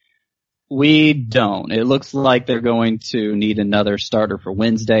 We don't. It looks like they're going to need another starter for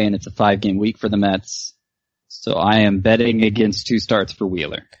Wednesday, and it's a 5-game week for the Mets. So I am betting against 2 starts for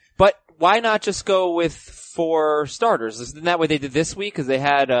Wheeler. But why not just go with 4 starters? Isn't that what they did this week? Because they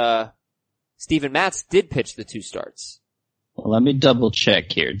had Steven Matz did pitch the 2 starts. Well, let me double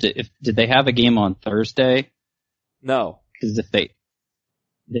check here. Did they have a game on Thursday? No. Because if they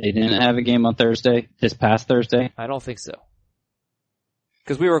didn't have a game on Thursday, this past Thursday? I don't think so.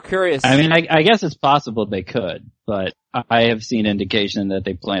 Because we were curious. I mean, I guess it's possible they could, but I have seen indication that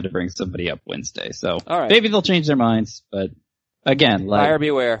they plan to bring somebody up Wednesday. So maybe they'll change their minds. But again, buyer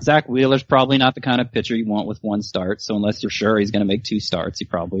beware. Zach Wheeler's probably not the kind of pitcher you want with 1 start. So unless you're sure he's going to make 2 starts, you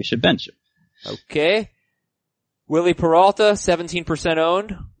probably should bench him. Okay. Willie Peralta, 17%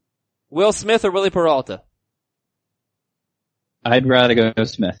 owned. Will Smith or Willie Peralta? I'd rather go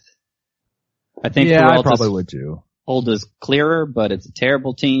Smith. I think I probably would too. Hold is clearer, but it's a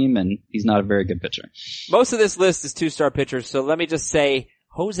terrible team, and he's not a very good pitcher. Most of this list is 2-star pitchers, so let me just say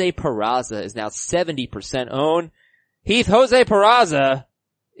Jose Peraza is now 70% owned. Heath, Jose Peraza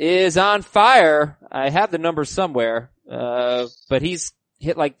is on fire. I have the numbers somewhere, but he's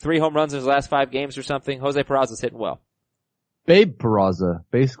hit like 3 home runs in his last 5 games or something. Jose Peraza's hitting well. Babe Peraza,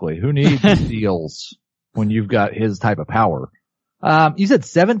 basically. Who needs steals when you've got his type of power? You said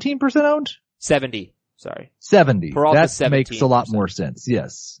 17% owned? 70. Sorry. 70. Peralta's that 17%. makes a lot more sense.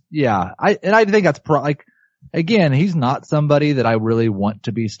 Yes. Yeah. I think that's again, he's not somebody that I really want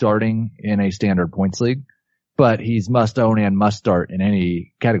to be starting in a standard points league, but he's must own and must start in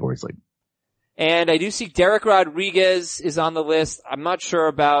any categories league. And I do see Derek Rodriguez is on the list. I'm not sure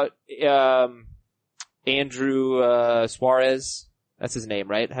about, Andrew, Suarez. That's his name,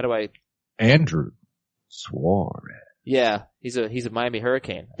 right? How do I? Andrew Suarez. Yeah. He's a Miami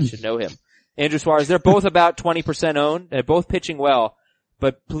Hurricane. I should know him. Andrew Suarez, they're both about 20% owned. They're both pitching well.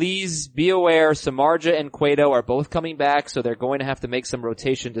 But please be aware, Samardzija and Cueto are both coming back, so they're going to have to make some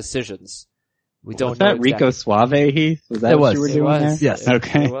rotation decisions. We don't know. Was that Rico Suave, Heath? Was that what you were doing there? Yes.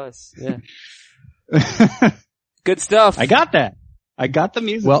 Okay. It was, yeah. Good stuff. I got that. I got the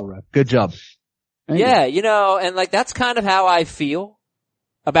musical rep. Good job. Yeah, and like that's kind of how I feel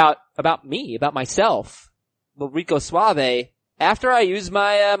about me, about myself, Rico Suave, after I use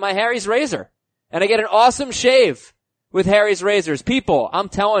my Harry's razor. And I get an awesome shave with Harry's razors. People, I'm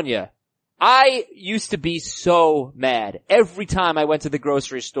telling you, I used to be so mad every time I went to the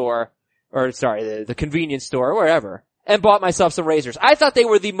grocery store, the convenience store or wherever, and bought myself some razors. I thought they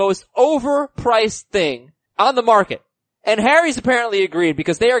were the most overpriced thing on the market. And Harry's apparently agreed,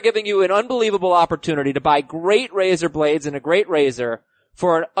 because they are giving you an unbelievable opportunity to buy great razor blades and a great razor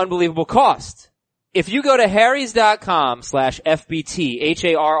for an unbelievable cost. If you go to harrys.com/FBT,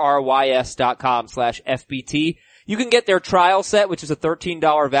 HARRYS.com/FBT, you can get their trial set, which is a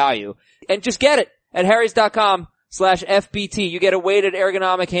 $13 value. And just get it at harrys.com/FBT. You get a weighted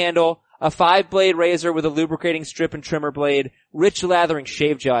ergonomic handle, a 5-blade razor with a lubricating strip and trimmer blade, rich lathering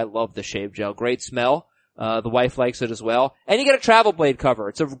shave gel. I love the shave gel. Great smell. The wife likes it as well. And you get a travel blade cover.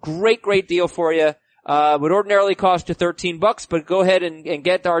 It's a great, great deal for you. Would ordinarily cost you $13, but go ahead and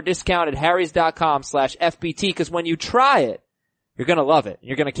get our discount at harrys.com/FBT, because when you try it, you're gonna love it.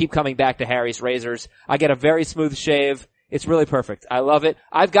 You're gonna keep coming back to Harry's razors. I get a very smooth shave. It's really perfect. I love it.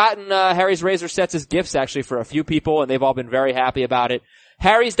 I've gotten Harry's razor sets as gifts actually for a few people, and they've all been very happy about it.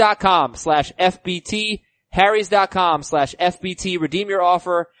 harrys.com/FBT, harrys.com/FBT. Redeem your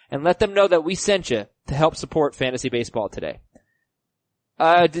offer and let them know that we sent you to help support fantasy baseball today.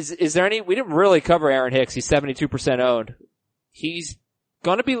 Is there any, we didn't really cover Aaron Hicks. He's 72% owned. He's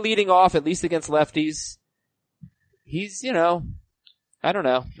gonna be leading off at least against lefties. He's, I don't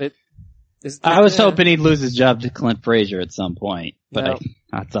know. I was hoping he'd lose his job to Clint Frazier at some point, but No.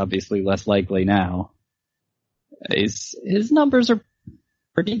 that's obviously less likely now. His numbers are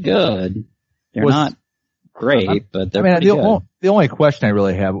pretty good. They're not great, but they're pretty good. The only question I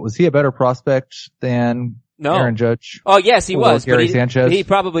really have, was he a better prospect than Aaron Judge? Oh yes, he was. Gary but Sanchez? He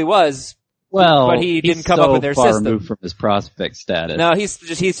probably was. Well, but he didn't come so up with their far system. removed from his prospect status. No, he's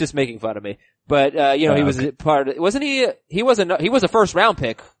just making fun of me. But, he was part of, wasn't he, he was a first round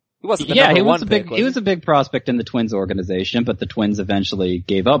pick. He wasn't the number one pick. He was a big prospect in the Twins organization, but the Twins eventually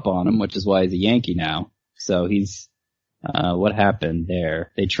gave up on him, which is why he's a Yankee now. So he's, what happened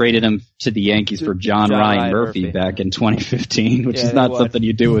there? They traded him to the Yankees for John Ryan Murphy back in 2015, which is not something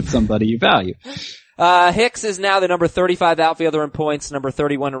you do with somebody you value. Hicks is now the number 35 outfielder in points, number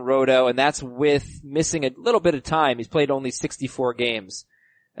 31 in roto, and that's with missing a little bit of time. He's played only 64 games.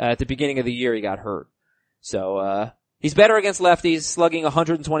 At the beginning of the year, he got hurt. So, he's better against lefties, slugging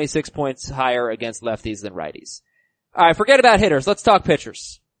 126 points higher against lefties than righties. Alright, forget about hitters. Let's talk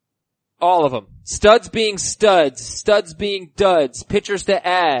pitchers. All of them. Studs being studs, studs being duds, pitchers to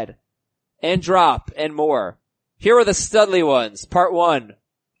add and drop and more. Here are the studly ones. Part 1.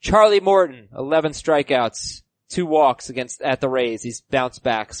 Charlie Morton, 11 strikeouts, 2 walks at the Rays. He's bounced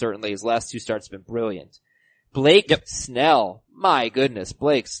back, certainly. His last 2 starts have been brilliant. Blake Snell. My goodness,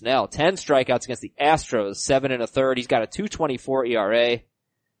 Blake Snell. 10 strikeouts against the Astros, 7 1/3. He's got a 2.24 ERA.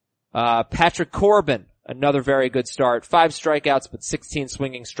 Patrick Corbin, another very good start. 5 strikeouts, but 16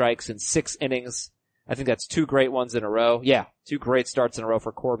 swinging strikes in 6 innings. I think that's 2 great ones in a row. Yeah, 2 great starts in a row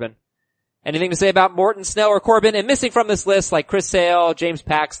for Corbin. Anything to say about Morton, Snell, or Corbin? And missing from this list, like Chris Sale, James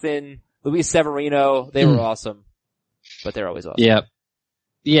Paxton, Luis Severino, they were awesome. But they're always awesome.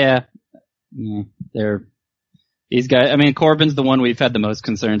 Yeah. These guys, I mean, Corbin's the one we've had the most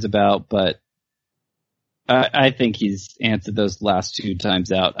concerns about, but I think he's answered those last 2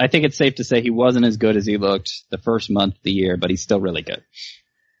 times out. I think it's safe to say he wasn't as good as he looked the first month of the year, but he's still really good.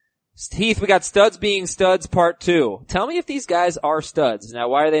 Heath, we got studs being studs part 2. Tell me if these guys are studs. Now,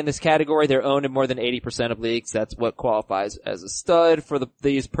 why are they in this category? They're owned in more than 80% of leagues. That's what qualifies as a stud for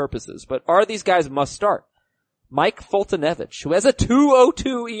these purposes. But are these guys must start? Mike Foltynewicz, who has a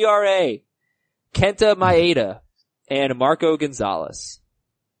 2.02 ERA. Kenta Maeda and Marco Gonzalez.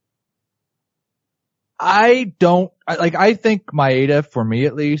 I think Maeda, for me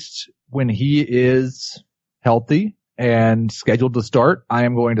at least, when he is healthy and scheduled to start, I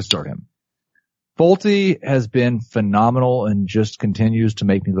am going to start him. Folty has been phenomenal and just continues to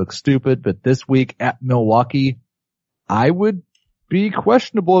make me look stupid, but this week at Milwaukee, I would be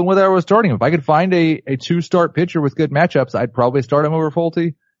questionable in whether I was starting him. If I could find a 2-start pitcher with good matchups, I'd probably start him over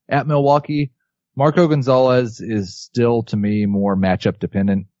Folty at Milwaukee. Marco Gonzalez is still, to me, more matchup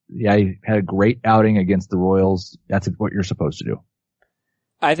dependent. Yeah, he had a great outing against the Royals. That's what you're supposed to do.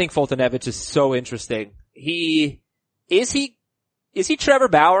 I think Foltynewicz is so interesting. Is he Trevor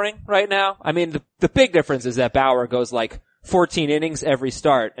Bauering right now? I mean, the big difference is that Bauer goes like 14 innings every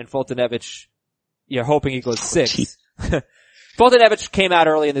start, and Foltynewicz, you're hoping he goes 6. Foltynewicz came out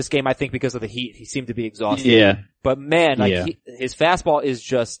early in this game, I think, because of the heat. He seemed to be exhausted. Yeah. But man, his fastball is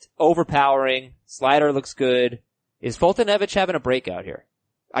just overpowering. Slider looks good. Is Foltynewicz having a breakout here?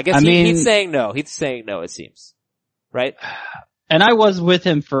 I guess he's saying no. He's saying no, it seems. Right? And I was with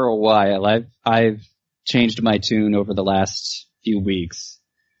him for a while. I've changed my tune over the last few weeks.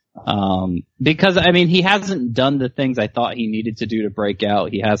 Because, I mean, he hasn't done the things I thought he needed to do to break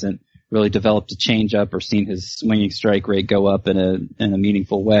out. He hasn't really developed a changeup or seen his swinging strike rate go up in a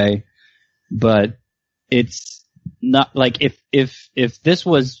meaningful way. But it's not like if this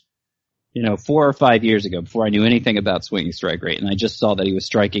was, 4 or 5 years ago, before I knew anything about swinging strike rate, and I just saw that he was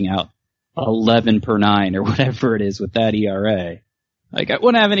striking out 11 per 9 or whatever it is with that ERA, like I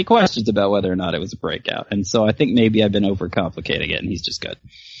wouldn't have any questions about whether or not it was a breakout. And so I think maybe I've been overcomplicating it, and he's just good.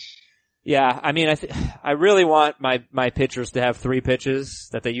 Yeah, I mean, I really want my pitchers to have 3 pitches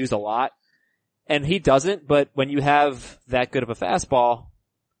that they use a lot, and he doesn't. But when you have that good of a fastball,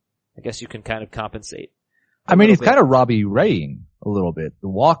 I guess you can kind of compensate. I mean, he's kind of Robbie Raying a little bit. The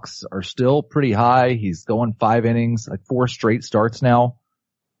walks are still pretty high. He's going 5 innings, like 4 straight starts now.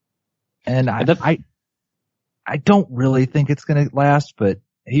 And I don't really think it's going to last, but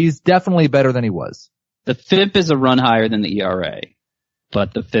he's definitely better than he was. The FIP is a run higher than the ERA,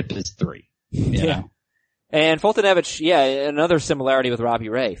 but the FIP is 3. Yeah. And Foltynewicz, another similarity with Robbie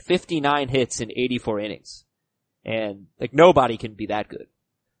Ray. 59 hits in 84 innings. And, like, nobody can be that good.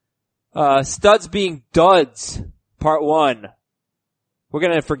 Studs being duds, part 1. We're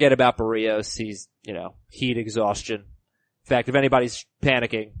gonna forget about Barrios. He's, heat exhaustion. In fact, if anybody's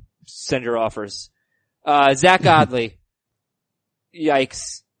panicking, send your offers. Zach Godley.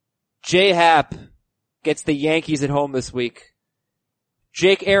 Yikes. J-Hap gets the Yankees at home this week.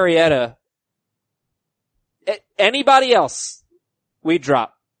 Jake Arrieta. Anybody else, we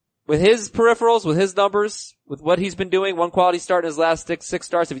drop. With his peripherals, with his numbers, with what he's been doing, 1 quality start in his last 6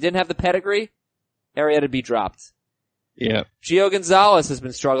 starts. If he didn't have the pedigree, Arrieta would be dropped. Yeah. Gio Gonzalez has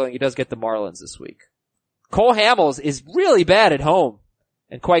been struggling. He does get the Marlins this week. Cole Hamels is really bad at home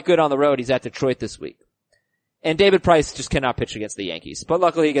and quite good on the road. He's at Detroit this week. And David Price just cannot pitch against the Yankees. But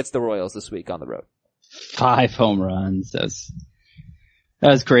luckily he gets the Royals this week on the road. 5 home runs. That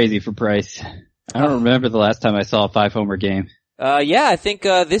was crazy for Price. I don't remember the last time I saw a 5-homer game. I think,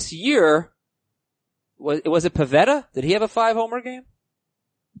 this year, was it Pivetta? Did he have a 5-homer game?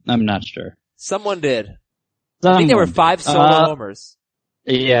 I'm not sure. Someone did. I think there were 5 solo homers.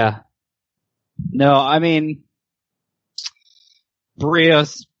 Yeah. No, I mean,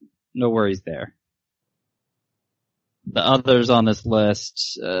 Barrios, no worries there. The others on this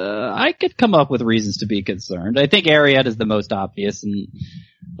list, I could come up with reasons to be concerned. I think Arrieta is the most obvious, and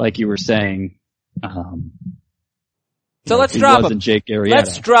like you were saying, so let's drop him. Jake Arrieta.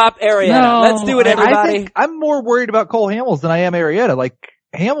 Let's drop Arrieta. No, let's do it, everybody. I think I'm more worried about Cole Hamels than I am Arrieta. Like,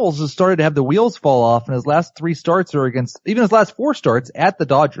 Hamels has started to have the wheels fall off, and his last 3 starts are even his last 4 starts at the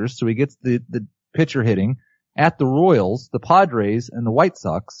Dodgers, so he gets the pitcher hitting, at the Royals, the Padres, and the White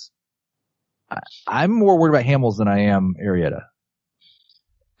Sox. I'm more worried about Hamels than I am Arrieta.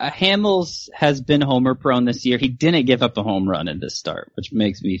 Hamels has been homer prone this year. He didn't give up a home run in this start, which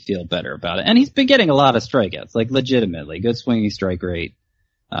makes me feel better about it. And he's been getting a lot of strikeouts, like legitimately good swinging strike rate.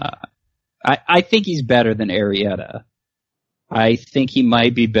 I think he's better than Arrieta. I think he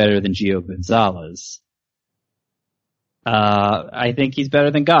might be better than Gio Gonzalez. I think he's better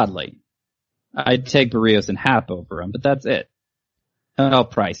than Godley. I'd take Barrios and Happ over him, but that's it. Oh,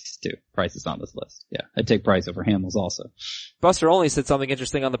 Price too. Price is on this list. Yeah, I'd take Price over Hamels also. Buster Olney said something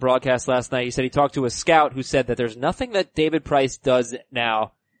interesting on the broadcast last night. He said he talked to a scout who said that there's nothing that David Price does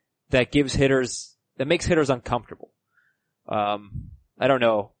now that makes hitters uncomfortable. I don't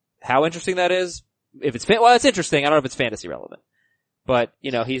know how interesting that is. If it's it's interesting. I don't know if it's fantasy relevant, but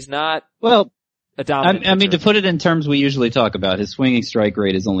he's not a dominant. I mean, to put it in terms we usually talk about, his swinging strike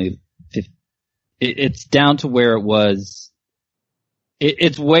rate is only 50. It's down to where it was.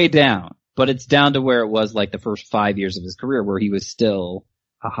 It's way down, but it's down to where it was like the first 5 years of his career, where he was still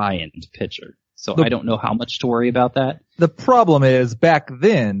a high-end pitcher. So I don't know how much to worry about that. The problem is, back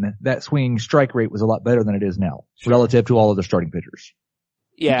then, that swinging strike rate was a lot better than it is now, relative to all other starting pitchers.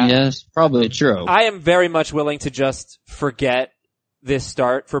 Yeah. Yes, probably true. I am very much willing to just forget this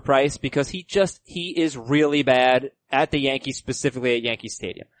start for Price, because he is really bad at the Yankees, specifically at Yankee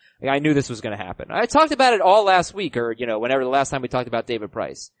Stadium. I knew this was going to happen. I talked about it all last week, or, whenever the last time we talked about David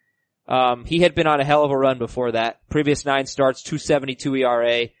Price. He had been on a hell of a run before that. Previous 9 starts, 2.72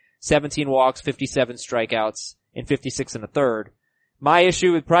 ERA, 17 walks, 57 strikeouts, and 56 1/3. My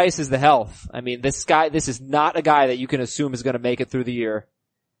issue with Price is the health. I mean, this is not a guy that you can assume is going to make it through the year.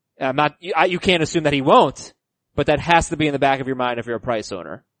 You can't assume that he won't, but that has to be in the back of your mind if you're a Price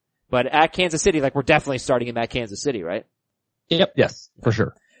owner. But at Kansas City, we're definitely starting him at Kansas City, right? Yep. Yes, for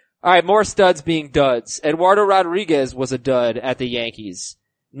sure. All right, more studs being duds. Eduardo Rodriguez was a dud at the Yankees.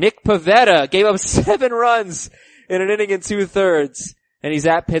 Nick Pivetta gave up 7 runs in an inning and 2/3, and he's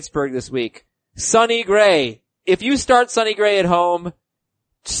at Pittsburgh this week. Sonny Gray. If you start Sonny Gray at home,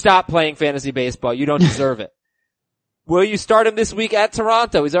 stop playing fantasy baseball. You don't deserve it. Will you start him this week at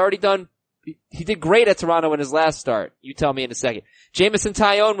Toronto? He did great at Toronto in his last start. You tell me in a second. Jameson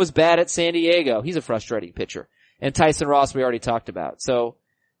Taillon was bad at San Diego. He's a frustrating pitcher. And Tyson Ross we already talked about. So,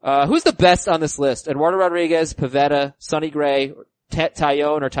 who's the best on this list? Eduardo Rodriguez, Pivetta, Sonny Gray,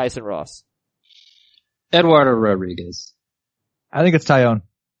 Taillon, or Tyson Ross? Eduardo Rodriguez. I think it's Taillon.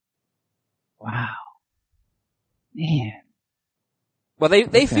 Wow. Man. Well,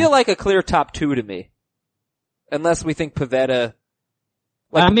 they feel like a clear top 2 to me. Unless we think Pivetta.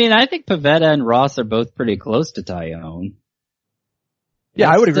 I think Pivetta and Ross are both pretty close to Taillon. Yeah,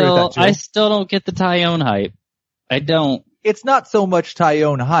 I would agree with that too. I still don't get the Taillon hype. I don't. It's not so much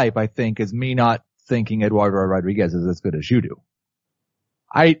Taillon hype, I think, as me not thinking Eduardo Rodriguez is as good as you do.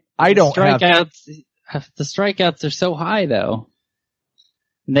 I don't have. The strikeouts are so high though.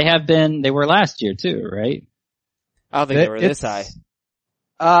 And they were last year too, right? I don't think they were this high.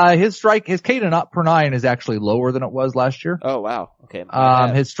 His K per 9 is actually lower than it was last year. Oh wow. Okay.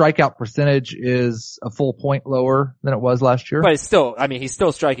 His strikeout percentage is a full point lower than it was last year. But it's still, he's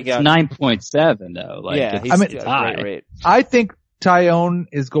still striking out. 9.7 though. It's high. Great rate. I think Taillon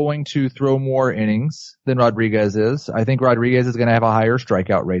is going to throw more innings than Rodriguez is. I think Rodriguez is going to have a higher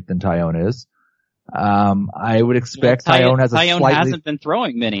strikeout rate than Taillon is. I would expect Taillon hasn't been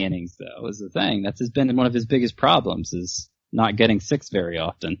throwing many innings though, is the thing. That's been one of his biggest problems is not getting 6 very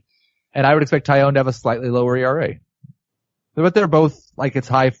often. And I would expect Taillon to have a slightly lower ERA. But they're both like it's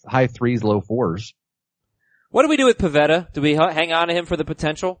high 3s, low 4s. What do we do with Pivetta? Do we hang on to him for the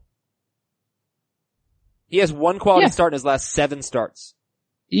potential? He has 1 quality start in his last 7 starts.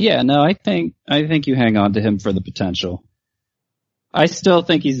 Yeah, no, I think you hang on to him for the potential. I still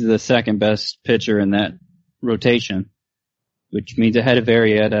think he's the second best pitcher in that rotation, which means ahead of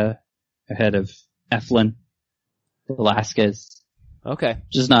Arrieta, ahead of Eflin, Velasquez. Okay.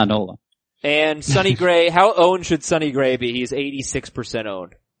 Just not Nola. And Sonny Gray, how owned should Sonny Gray be? He's 86%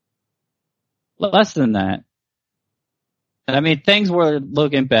 owned. Less than that. Things were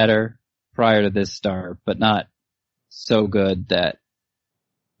looking better prior to this start, but not so good that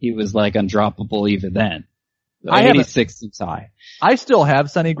he was like undroppable even then. 86 seems high. I still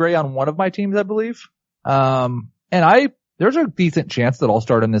have Sonny Gray on one of my teams, I believe. And there's a decent chance that I'll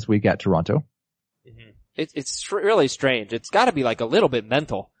start him this week at Toronto. Mm-hmm. It's really strange. It's gotta be like a little bit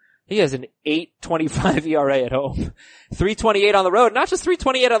mental. He has an 8.25 ERA at home. 3.28 on the road. Not just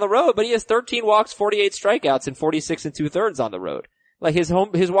 3.28 on the road, but he has 13 walks, 48 strikeouts, and 46 2/3 on the road. Like his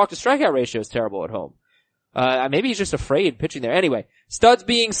walk to strikeout ratio is terrible at home. Maybe he's just afraid pitching there. Anyway, studs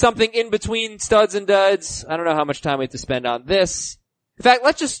being something in between studs and duds. I don't know how much time we have to spend on this. In fact,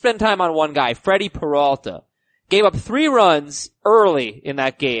 let's just spend time on one guy, Freddie Peralta. Gave up 3 runs early in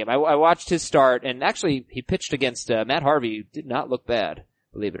that game. I watched his start, and actually he pitched against Matt Harvey. Did not look bad,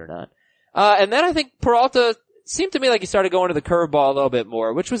 believe it or not. And then I think Peralta seemed to me like he started going to the curveball a little bit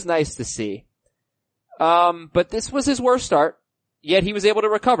more, which was nice to see. But this was his worst start. Yet he was able to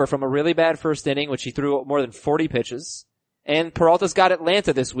recover from a really bad first inning, which he threw more than 40 pitches. And Peralta's got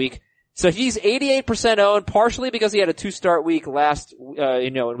Atlanta this week. So he's 88% owned, partially because he had a 2-start week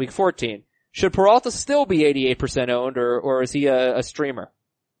in week 14. Should Peralta still be 88% owned, or is he a streamer?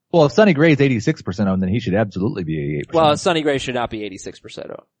 Well, if Sonny Gray is 86% owned, then he should absolutely be 88%. Well, Sonny Gray should not be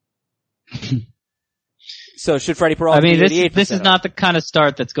 86% owned. So should Freddie Peralta be 88%? This is not the kind of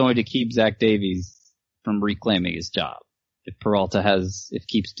start that's going to keep Zach Davies from reclaiming his job. If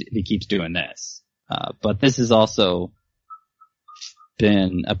he keeps doing this. But this has also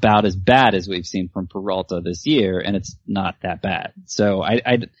been about as bad as we've seen from Peralta this year, and it's not that bad. So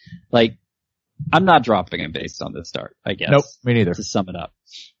I'm not dropping him based on this start, I guess. Nope, me neither. To sum it up.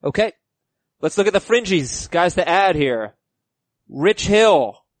 Okay. Let's look at the fringies. Guys to add here. Rich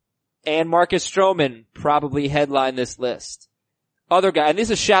Hill and Marcus Stroman probably headline this list. Other guy, and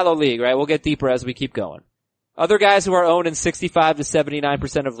this is a shallow league, right? We'll get deeper as we keep going. Other guys who are owned in 65 to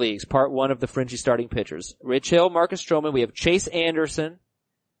 79% of leagues, part 1 of the fringy starting pitchers. Rich Hill, Marcus Stroman, we have Chase Anderson.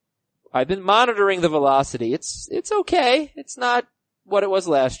 I've been monitoring the velocity. It's okay. It's not what it was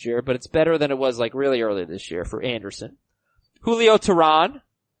last year, but it's better than it was like really early this year for Anderson. Julio Teheran,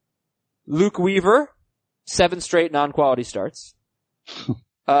 Luke Weaver, 7 straight non-quality starts.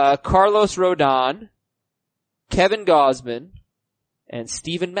 Carlos Rodon, Kevin Gausman, and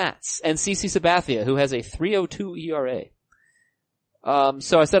Steven Matz, and CC Sabathia, who has a 3.02 ERA.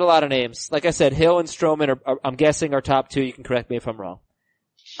 So I said a lot of names. Like I said, Hill and Stroman I'm guessing are top 2. You can correct me if I'm wrong.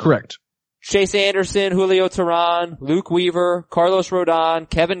 Correct. Chase Anderson, Julio Teheran, Luke Weaver, Carlos Rodon,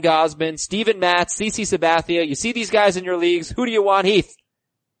 Kevin Gausman, Steven Matz, CC Sabathia. You see these guys in your leagues. Who do you want, Heath?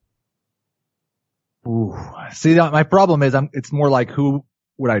 Ooh. See, my problem is it's more like who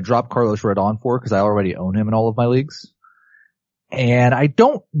would I drop Carlos Rodon for, because I already own him in all of my leagues. And I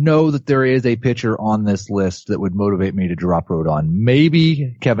don't know that there is a pitcher on this list that would motivate me to drop Rodon.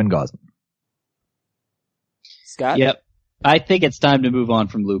 Maybe Kevin Gausman. Scott? Yep. I think it's time to move on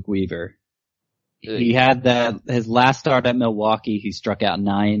from Luke Weaver. He had his last start at Milwaukee, he struck out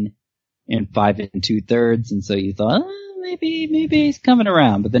 9 in 5 2/3, and so you thought, maybe he's coming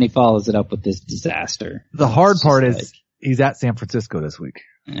around, but then he follows it up with this disaster. The hard part is he's at San Francisco this week.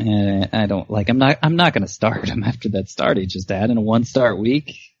 I don't like, I'm not going to start him after that start he just had in a 1-start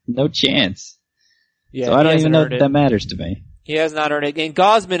week. No chance. Yeah, so I don't even know that matters to me. He has not earned it. And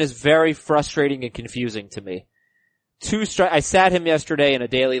Gausman is very frustrating and confusing to me. I sat him yesterday in a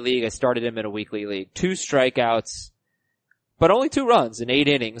daily league. I started him in a weekly league. 2 strikeouts, but only 2 runs in 8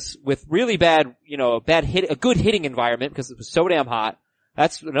 innings with really bad, a good hitting environment because it was so damn hot.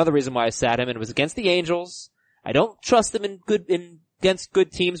 That's another reason why I sat him, and it was against the Angels. I don't trust him against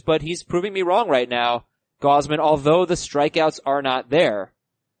good teams, but he's proving me wrong right now, Gausman, although the strikeouts are not there.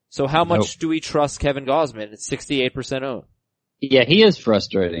 So how much do we trust Kevin Gausman? It's 68% owned. Yeah, he is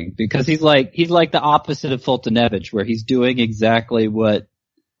frustrating because he's like the opposite of Fultonevich, where he's doing exactly what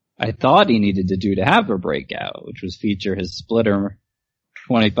I thought he needed to do to have a breakout, which was feature his splitter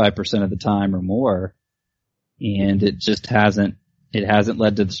 25% of the time or more. And it just hasn't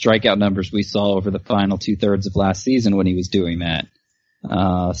led to the strikeout numbers we saw over the final 2/3 of last season when he was doing that.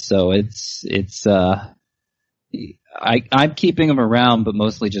 So I'm keeping him around, but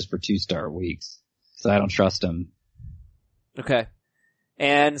mostly just for 2-start weeks. So I don't trust him. Okay.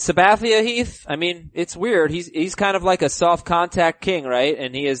 And Sabathia, Heath, I mean, it's weird. He's kind of like a soft contact king, right?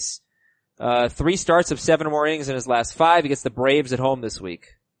 And he has 3 starts of 7 or more innings in his last 5. He gets the Braves at home this week.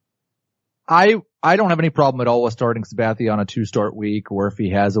 I don't have any problem at all with starting Sabathia on a 2-start week, or if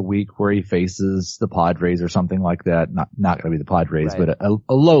he has a week where he faces the Padres or something like that. Not going to be the Padres, right. But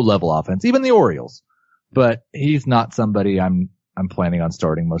a low level offense, even the Orioles. But he's not somebody I'm planning on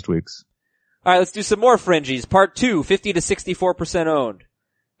starting most weeks. All right, let's do some more fringies. Part 2, 50 to 64% owned.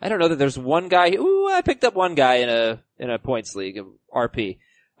 I don't know that there's one guy. I picked up one guy in a points league, RP.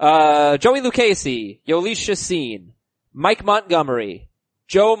 Joey Lucchesi, Yoelis Chacin, Mike Montgomery,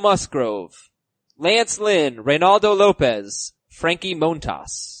 Joe Musgrove, Lance Lynn, Reynaldo Lopez, Frankie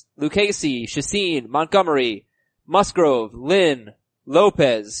Montas. Lucchesi, Chacin, Montgomery, Musgrove, Lynn,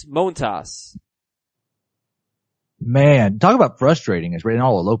 Lopez, Montas. Man, talk about frustrating is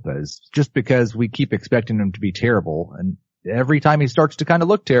Reynaldo Lopez, just because we keep expecting him to be terrible, and every time he starts to kind of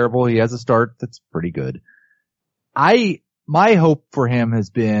look terrible, he has a start that's pretty good. My hope for him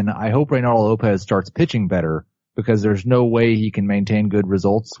has been, I hope Reynaldo Lopez starts pitching better, because there's no way he can maintain good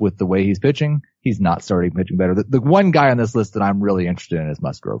results with the way he's pitching. He's not starting pitching better. The one guy on this list that I'm really interested in is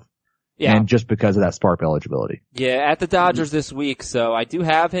Musgrove. Yeah. And just because of that SPARP eligibility. Yeah, at the Dodgers this week, so I do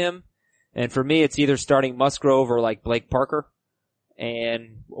have him. And for me, it's either starting Musgrove or like Blake Parker.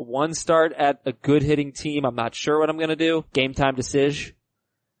 And 1 start at a good hitting team, I'm not sure what I'm gonna do. Game time decision.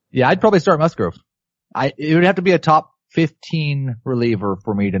 Yeah, I'd probably start Musgrove. It would have to be a top 15 reliever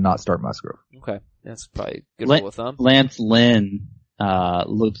for me to not start Musgrove. Okay. That's probably a good rule of thumb. Lance Lynn,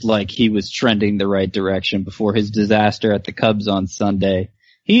 looked like he was trending the right direction before his disaster at the Cubs on Sunday.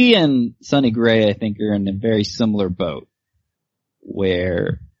 He and Sonny Gray, I think, are in a very similar boat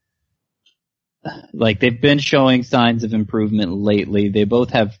where, like, they've been showing signs of improvement lately. They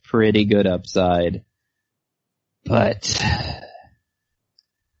both have pretty good upside, but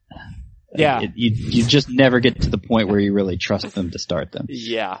yeah, you just never get to the point where you really trust them to start them.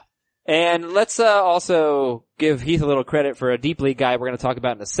 Yeah. And let's also give Heath a little credit for a deep league guy we're going to talk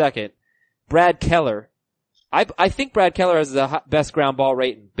about in a second. Brad Keller. I think Brad Keller has the best ground ball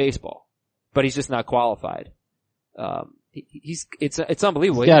rate in baseball, but he's just not qualified. It's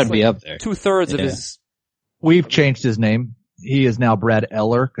unbelievable. He's got to be up there. 2/3 of his. We've changed his name. He is now Brad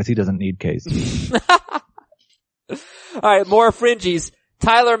Eller because he doesn't need case. All right, more fringies.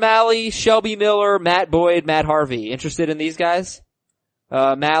 Tyler Mahle, Shelby Miller, Matt Boyd, Matt Harvey. Interested in these guys?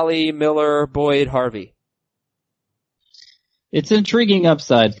 Mahle, Miller, Boyd, Harvey. It's intriguing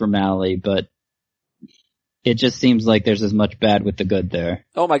upside for Mahle, but it just seems like there's as much bad with the good there.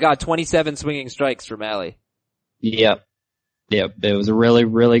 Oh my God, 27 swinging strikes for Mahle. Yep. It was a really,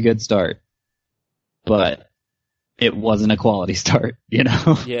 really good start, but it wasn't a quality start, you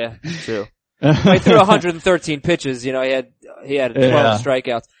know? Yeah, true. He threw 113 pitches. You know, he had 12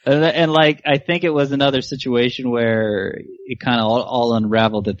 strikeouts. And like, I think it was another situation where it kind of all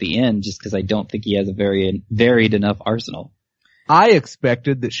unraveled at the end just because I don't think he has a very varied enough arsenal. I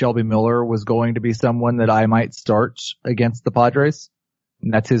expected that Shelby Miller was going to be someone that I might start against the Padres.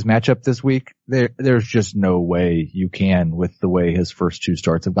 And that's his matchup this week. There's just no way you can with the way his first two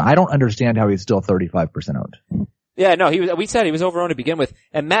starts have gone. I don't understand how he's still 35% owned. Yeah, no, we said he was over-owned to begin with.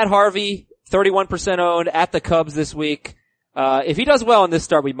 And Matt Harvey, 31% owned at the Cubs this week. If he does well in this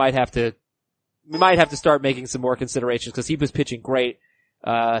start, we might have to start making some more considerations because he was pitching great.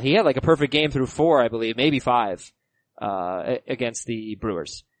 He had like a perfect game through 4, I believe, maybe 5, against the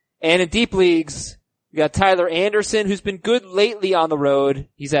Brewers. And in deep leagues, we got Tyler Anderson, who's been good lately on the road.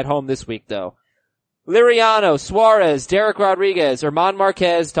 He's at home this week, though. Liriano, Suarez, Derek Rodriguez, Herman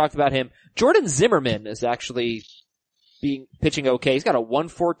Marquez, talked about him. Jordan Zimmerman is actually pitching okay. He's got a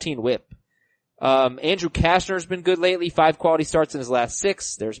 114 whip. Andrew Kashner's been good lately. 5 quality starts in his last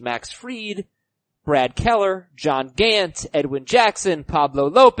 6. There's Max Fried, Brad Keller, John Gant, Edwin Jackson, Pablo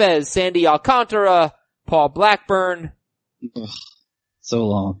Lopez, Sandy Alcantara, Paul Blackburn. Ugh, so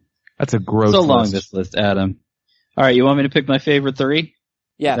long. That's a gross So long list. this list, Adam. All right, you want me to pick my favorite 3?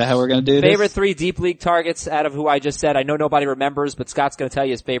 Yes. Is that how we're going to do this? Favorite 3 deep league targets out of who I just said. I know nobody remembers, but Scott's going to tell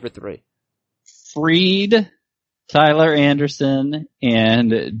you his favorite 3. Fried, Tyler Anderson,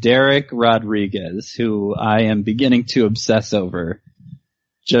 and Derek Rodriguez, who I am beginning to obsess over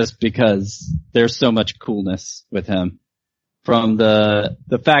just because there's so much coolness with him. From the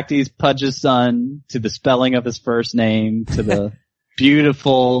fact he's Pudge's son, to the spelling of his first name, to the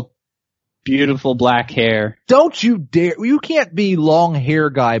beautiful black hair. Don't you dare. You can't be long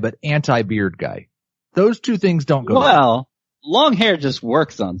hair guy, but anti-beard guy. Those two things don't go together. Well, long hair just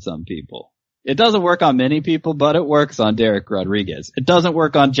works on some people. It doesn't work on many people, but it works on Derek Rodriguez. It doesn't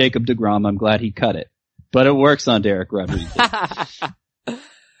work on Jacob deGrom. I'm glad he cut it. But it works on Derek Rodriguez.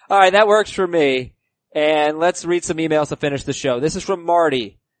 All right, that works for me. And let's read some emails to finish the show. This is from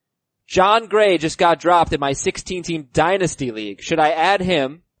Marty. John Gray just got dropped in my 16-team Dynasty League. Should I add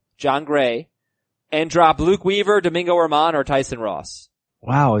him, John Gray, and drop Luke Weaver, Domingo Germán, or Tyson Ross?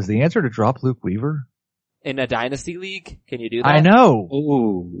 Wow, is the answer to drop Luke Weaver? In a Dynasty League? Can you do that? I know.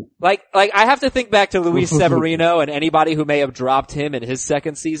 Ooh. Like I have to think back to Luis Severino and anybody who may have dropped him in his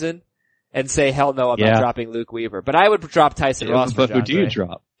second season and say, hell no, I'm not dropping Luke Weaver. But I would drop Tyson Ross for But John who do you Gray.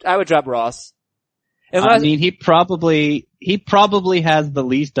 drop? I would drop Ross. I mean, he probably has the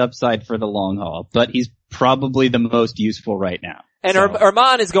least upside for the long haul, but he's probably the most useful right now. And so.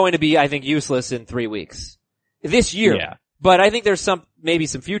 Germán is going to be, I think, useless in 3 weeks. This year. Yeah. But I think there's maybe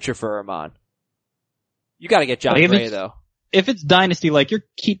some future for Germán. You gotta get John Gray though. If it's Dynasty, like you're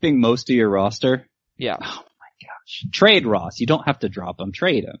keeping most of your roster. Yeah. Oh my gosh. Trade Ross. You don't have to drop him.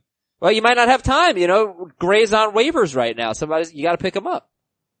 Trade him. Well, you might not have time, you know. Gray's on waivers right now. You gotta pick him up.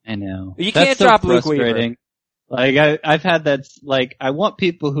 I know. You That's can't so drop Luke frustrating. Weaver. Like I've had that, like, I want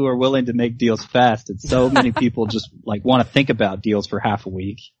people who are willing to make deals fast, and so many people just, like, want to think about deals for half a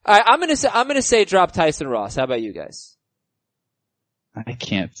week. Alright, I'm gonna say drop Tyson Ross. How about you guys? I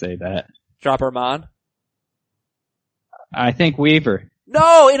can't say that. Drop Germán? I think Weaver.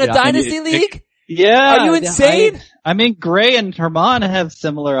 No, in a Yeah, Dynasty and League? Yeah. Are you insane? I mean, Gray and Germán have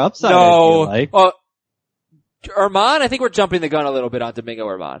similar upside, No. I feel like. Germán, I think we're jumping the gun a little bit on Domingo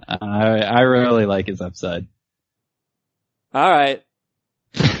Germán. I really like his upside. Alright.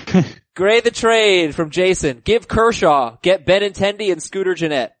 Gray the trade from Jason. Give Kershaw. Get Benintendi and Scooter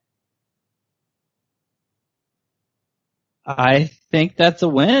Gennett. I think that's a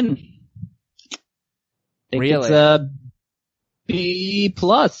win. Really? It's a B+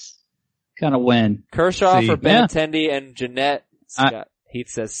 kind of win. Kershaw C. for Benintendi and Gennett. Scott Heath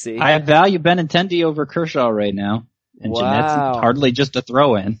says C. I value Benintendi over Kershaw right now. And Wow. Gennett's hardly just a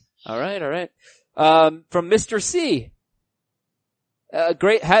throw-in. Alright. From Mr. C.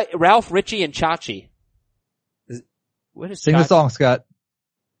 Great, Ralph, Ritchie, and Chachi. What is Sing the Chachi? song, Scott.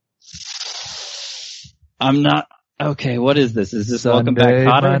 I'm not, okay, what is this? Is this Welcome Sunday,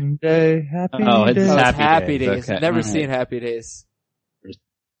 Back Cotter? Monday, happy Oh, it's day. Oh, it's Happy Happy Days. Days. Okay. I've never All right. seen Happy Days.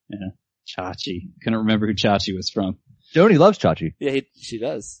 Yeah. Chachi. Couldn't remember who Chachi was from. Joni loves Chachi. Yeah, she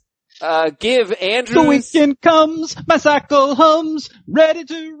does. Give Andrews. The weekend comes, my cycle hums, ready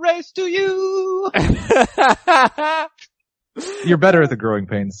to race to you. You're better at the Growing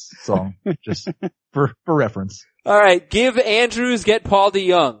Pains song, just for reference. Alright, give Andrews, get Paul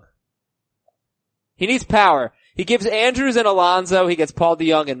DeYoung. He needs power. He gives Andrews and Alonso, he gets Paul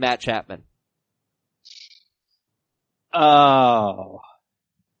DeYoung and Matt Chapman. Oh.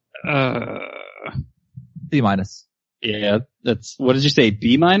 B-. Yeah, that's, what did you say,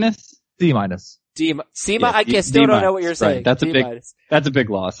 B-? C minus. C minus. I guess still don't know what you're saying. Right. That's a big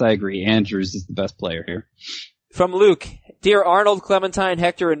loss. I agree. Andrews is the best player here. From Luke, dear Arnold, Clementine,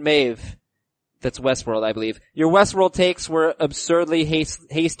 Hector, and Maeve. That's Westworld, I believe. Your Westworld takes were absurdly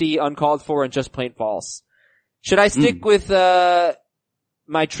hasty, uncalled for, and just plain false. Should I stick with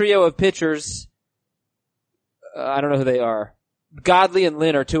my trio of pitchers? I don't know who they are. Godley and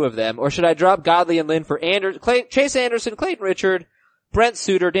Lynn are two of them. Or should I drop Godley and Lynn for Chase Anderson, Clayton Richard, Brent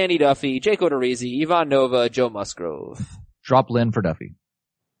Suter, Danny Duffy, Jake Odorizzi, Ivan Nova, Joe Musgrove? Drop Lynn for Duffy.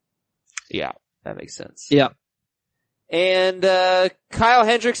 Yeah, that makes sense. Yeah. And Kyle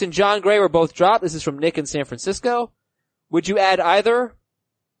Hendricks and John Gray were both dropped. This is from Nick in San Francisco. Would you add either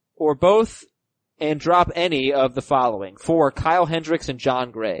or both and drop any of the following for Kyle Hendricks and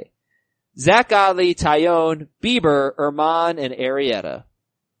John Gray? Zach Godley, Tyone, Bieber, Erman, and Arrieta.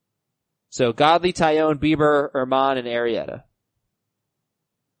 So Godley, Tyone, Bieber, Erman, and Arrieta.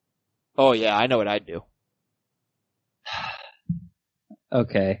 Oh yeah, I know what I'd do.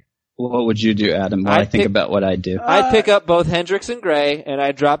 Okay. What would you do, Adam, while I think about what I'd do? I'd pick up both Hendricks and Gray, and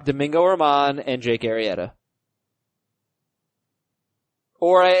I'd drop Domingo Erman and Jake Arrieta.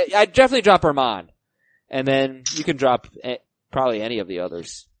 Or I'd definitely drop Erman. And then you can drop probably any of the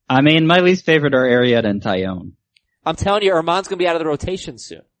others. I mean, my least favorite are Arrieta and Tyone. I'm telling you, Erman's gonna be out of the rotation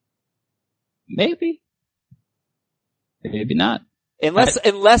soon. Maybe. Maybe not.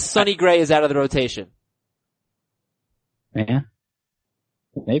 Unless Sonny Gray is out of the rotation. Yeah.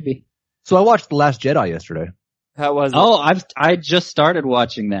 Maybe. So I watched The Last Jedi yesterday. How was it? Oh, I just started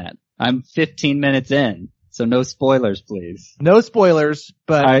watching that. I'm 15 minutes in, so no spoilers, please. No spoilers,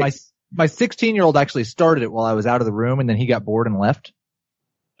 but my 16-year-old actually started it while I was out of the room, and then he got bored and left.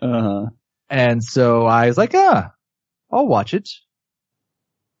 And so I was like, I'll watch it.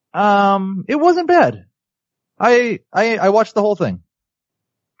 It wasn't bad. I watched the whole thing.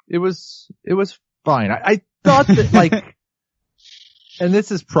 It was fine. I thought that like, and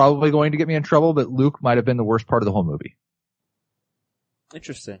this is probably going to get me in trouble, but Luke might have been the worst part of the whole movie.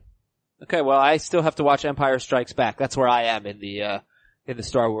 Interesting. Okay, well, I still have to watch Empire Strikes Back. That's where I am in the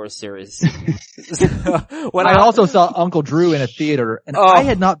Star Wars series. I also saw Uncle Drew in a theater, and I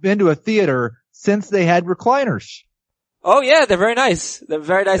had not been to a theater since they had recliners. Oh yeah, they're very nice. They're a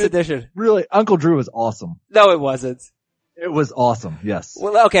very nice addition. Really, Uncle Drew was awesome. No, it wasn't. It was awesome, yes.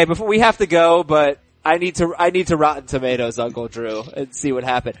 Well, okay, before we have to go, but I need to Rotten Tomatoes Uncle Drew and see what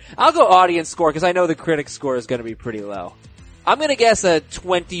happened. I'll go audience score because I know the critic score is going to be pretty low. I'm going to guess a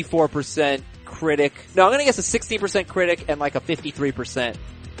 24% critic. No, I'm going to guess a 16% critic and like a 53%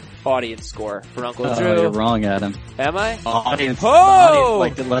 audience score for Uncle Drew. Oh, you're wrong, Adam. Am I? The audience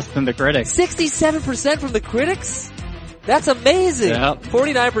liked it less than the critics. 67% from the critics? That's amazing. Yep.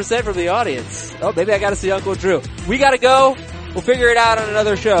 49% from the audience. Oh, maybe I gotta see Uncle Drew. We gotta go. We'll figure it out on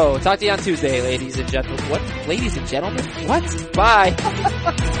another show. Talk to you on Tuesday, ladies and gentlemen. What? Ladies and gentlemen? What?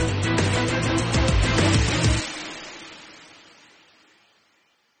 Bye.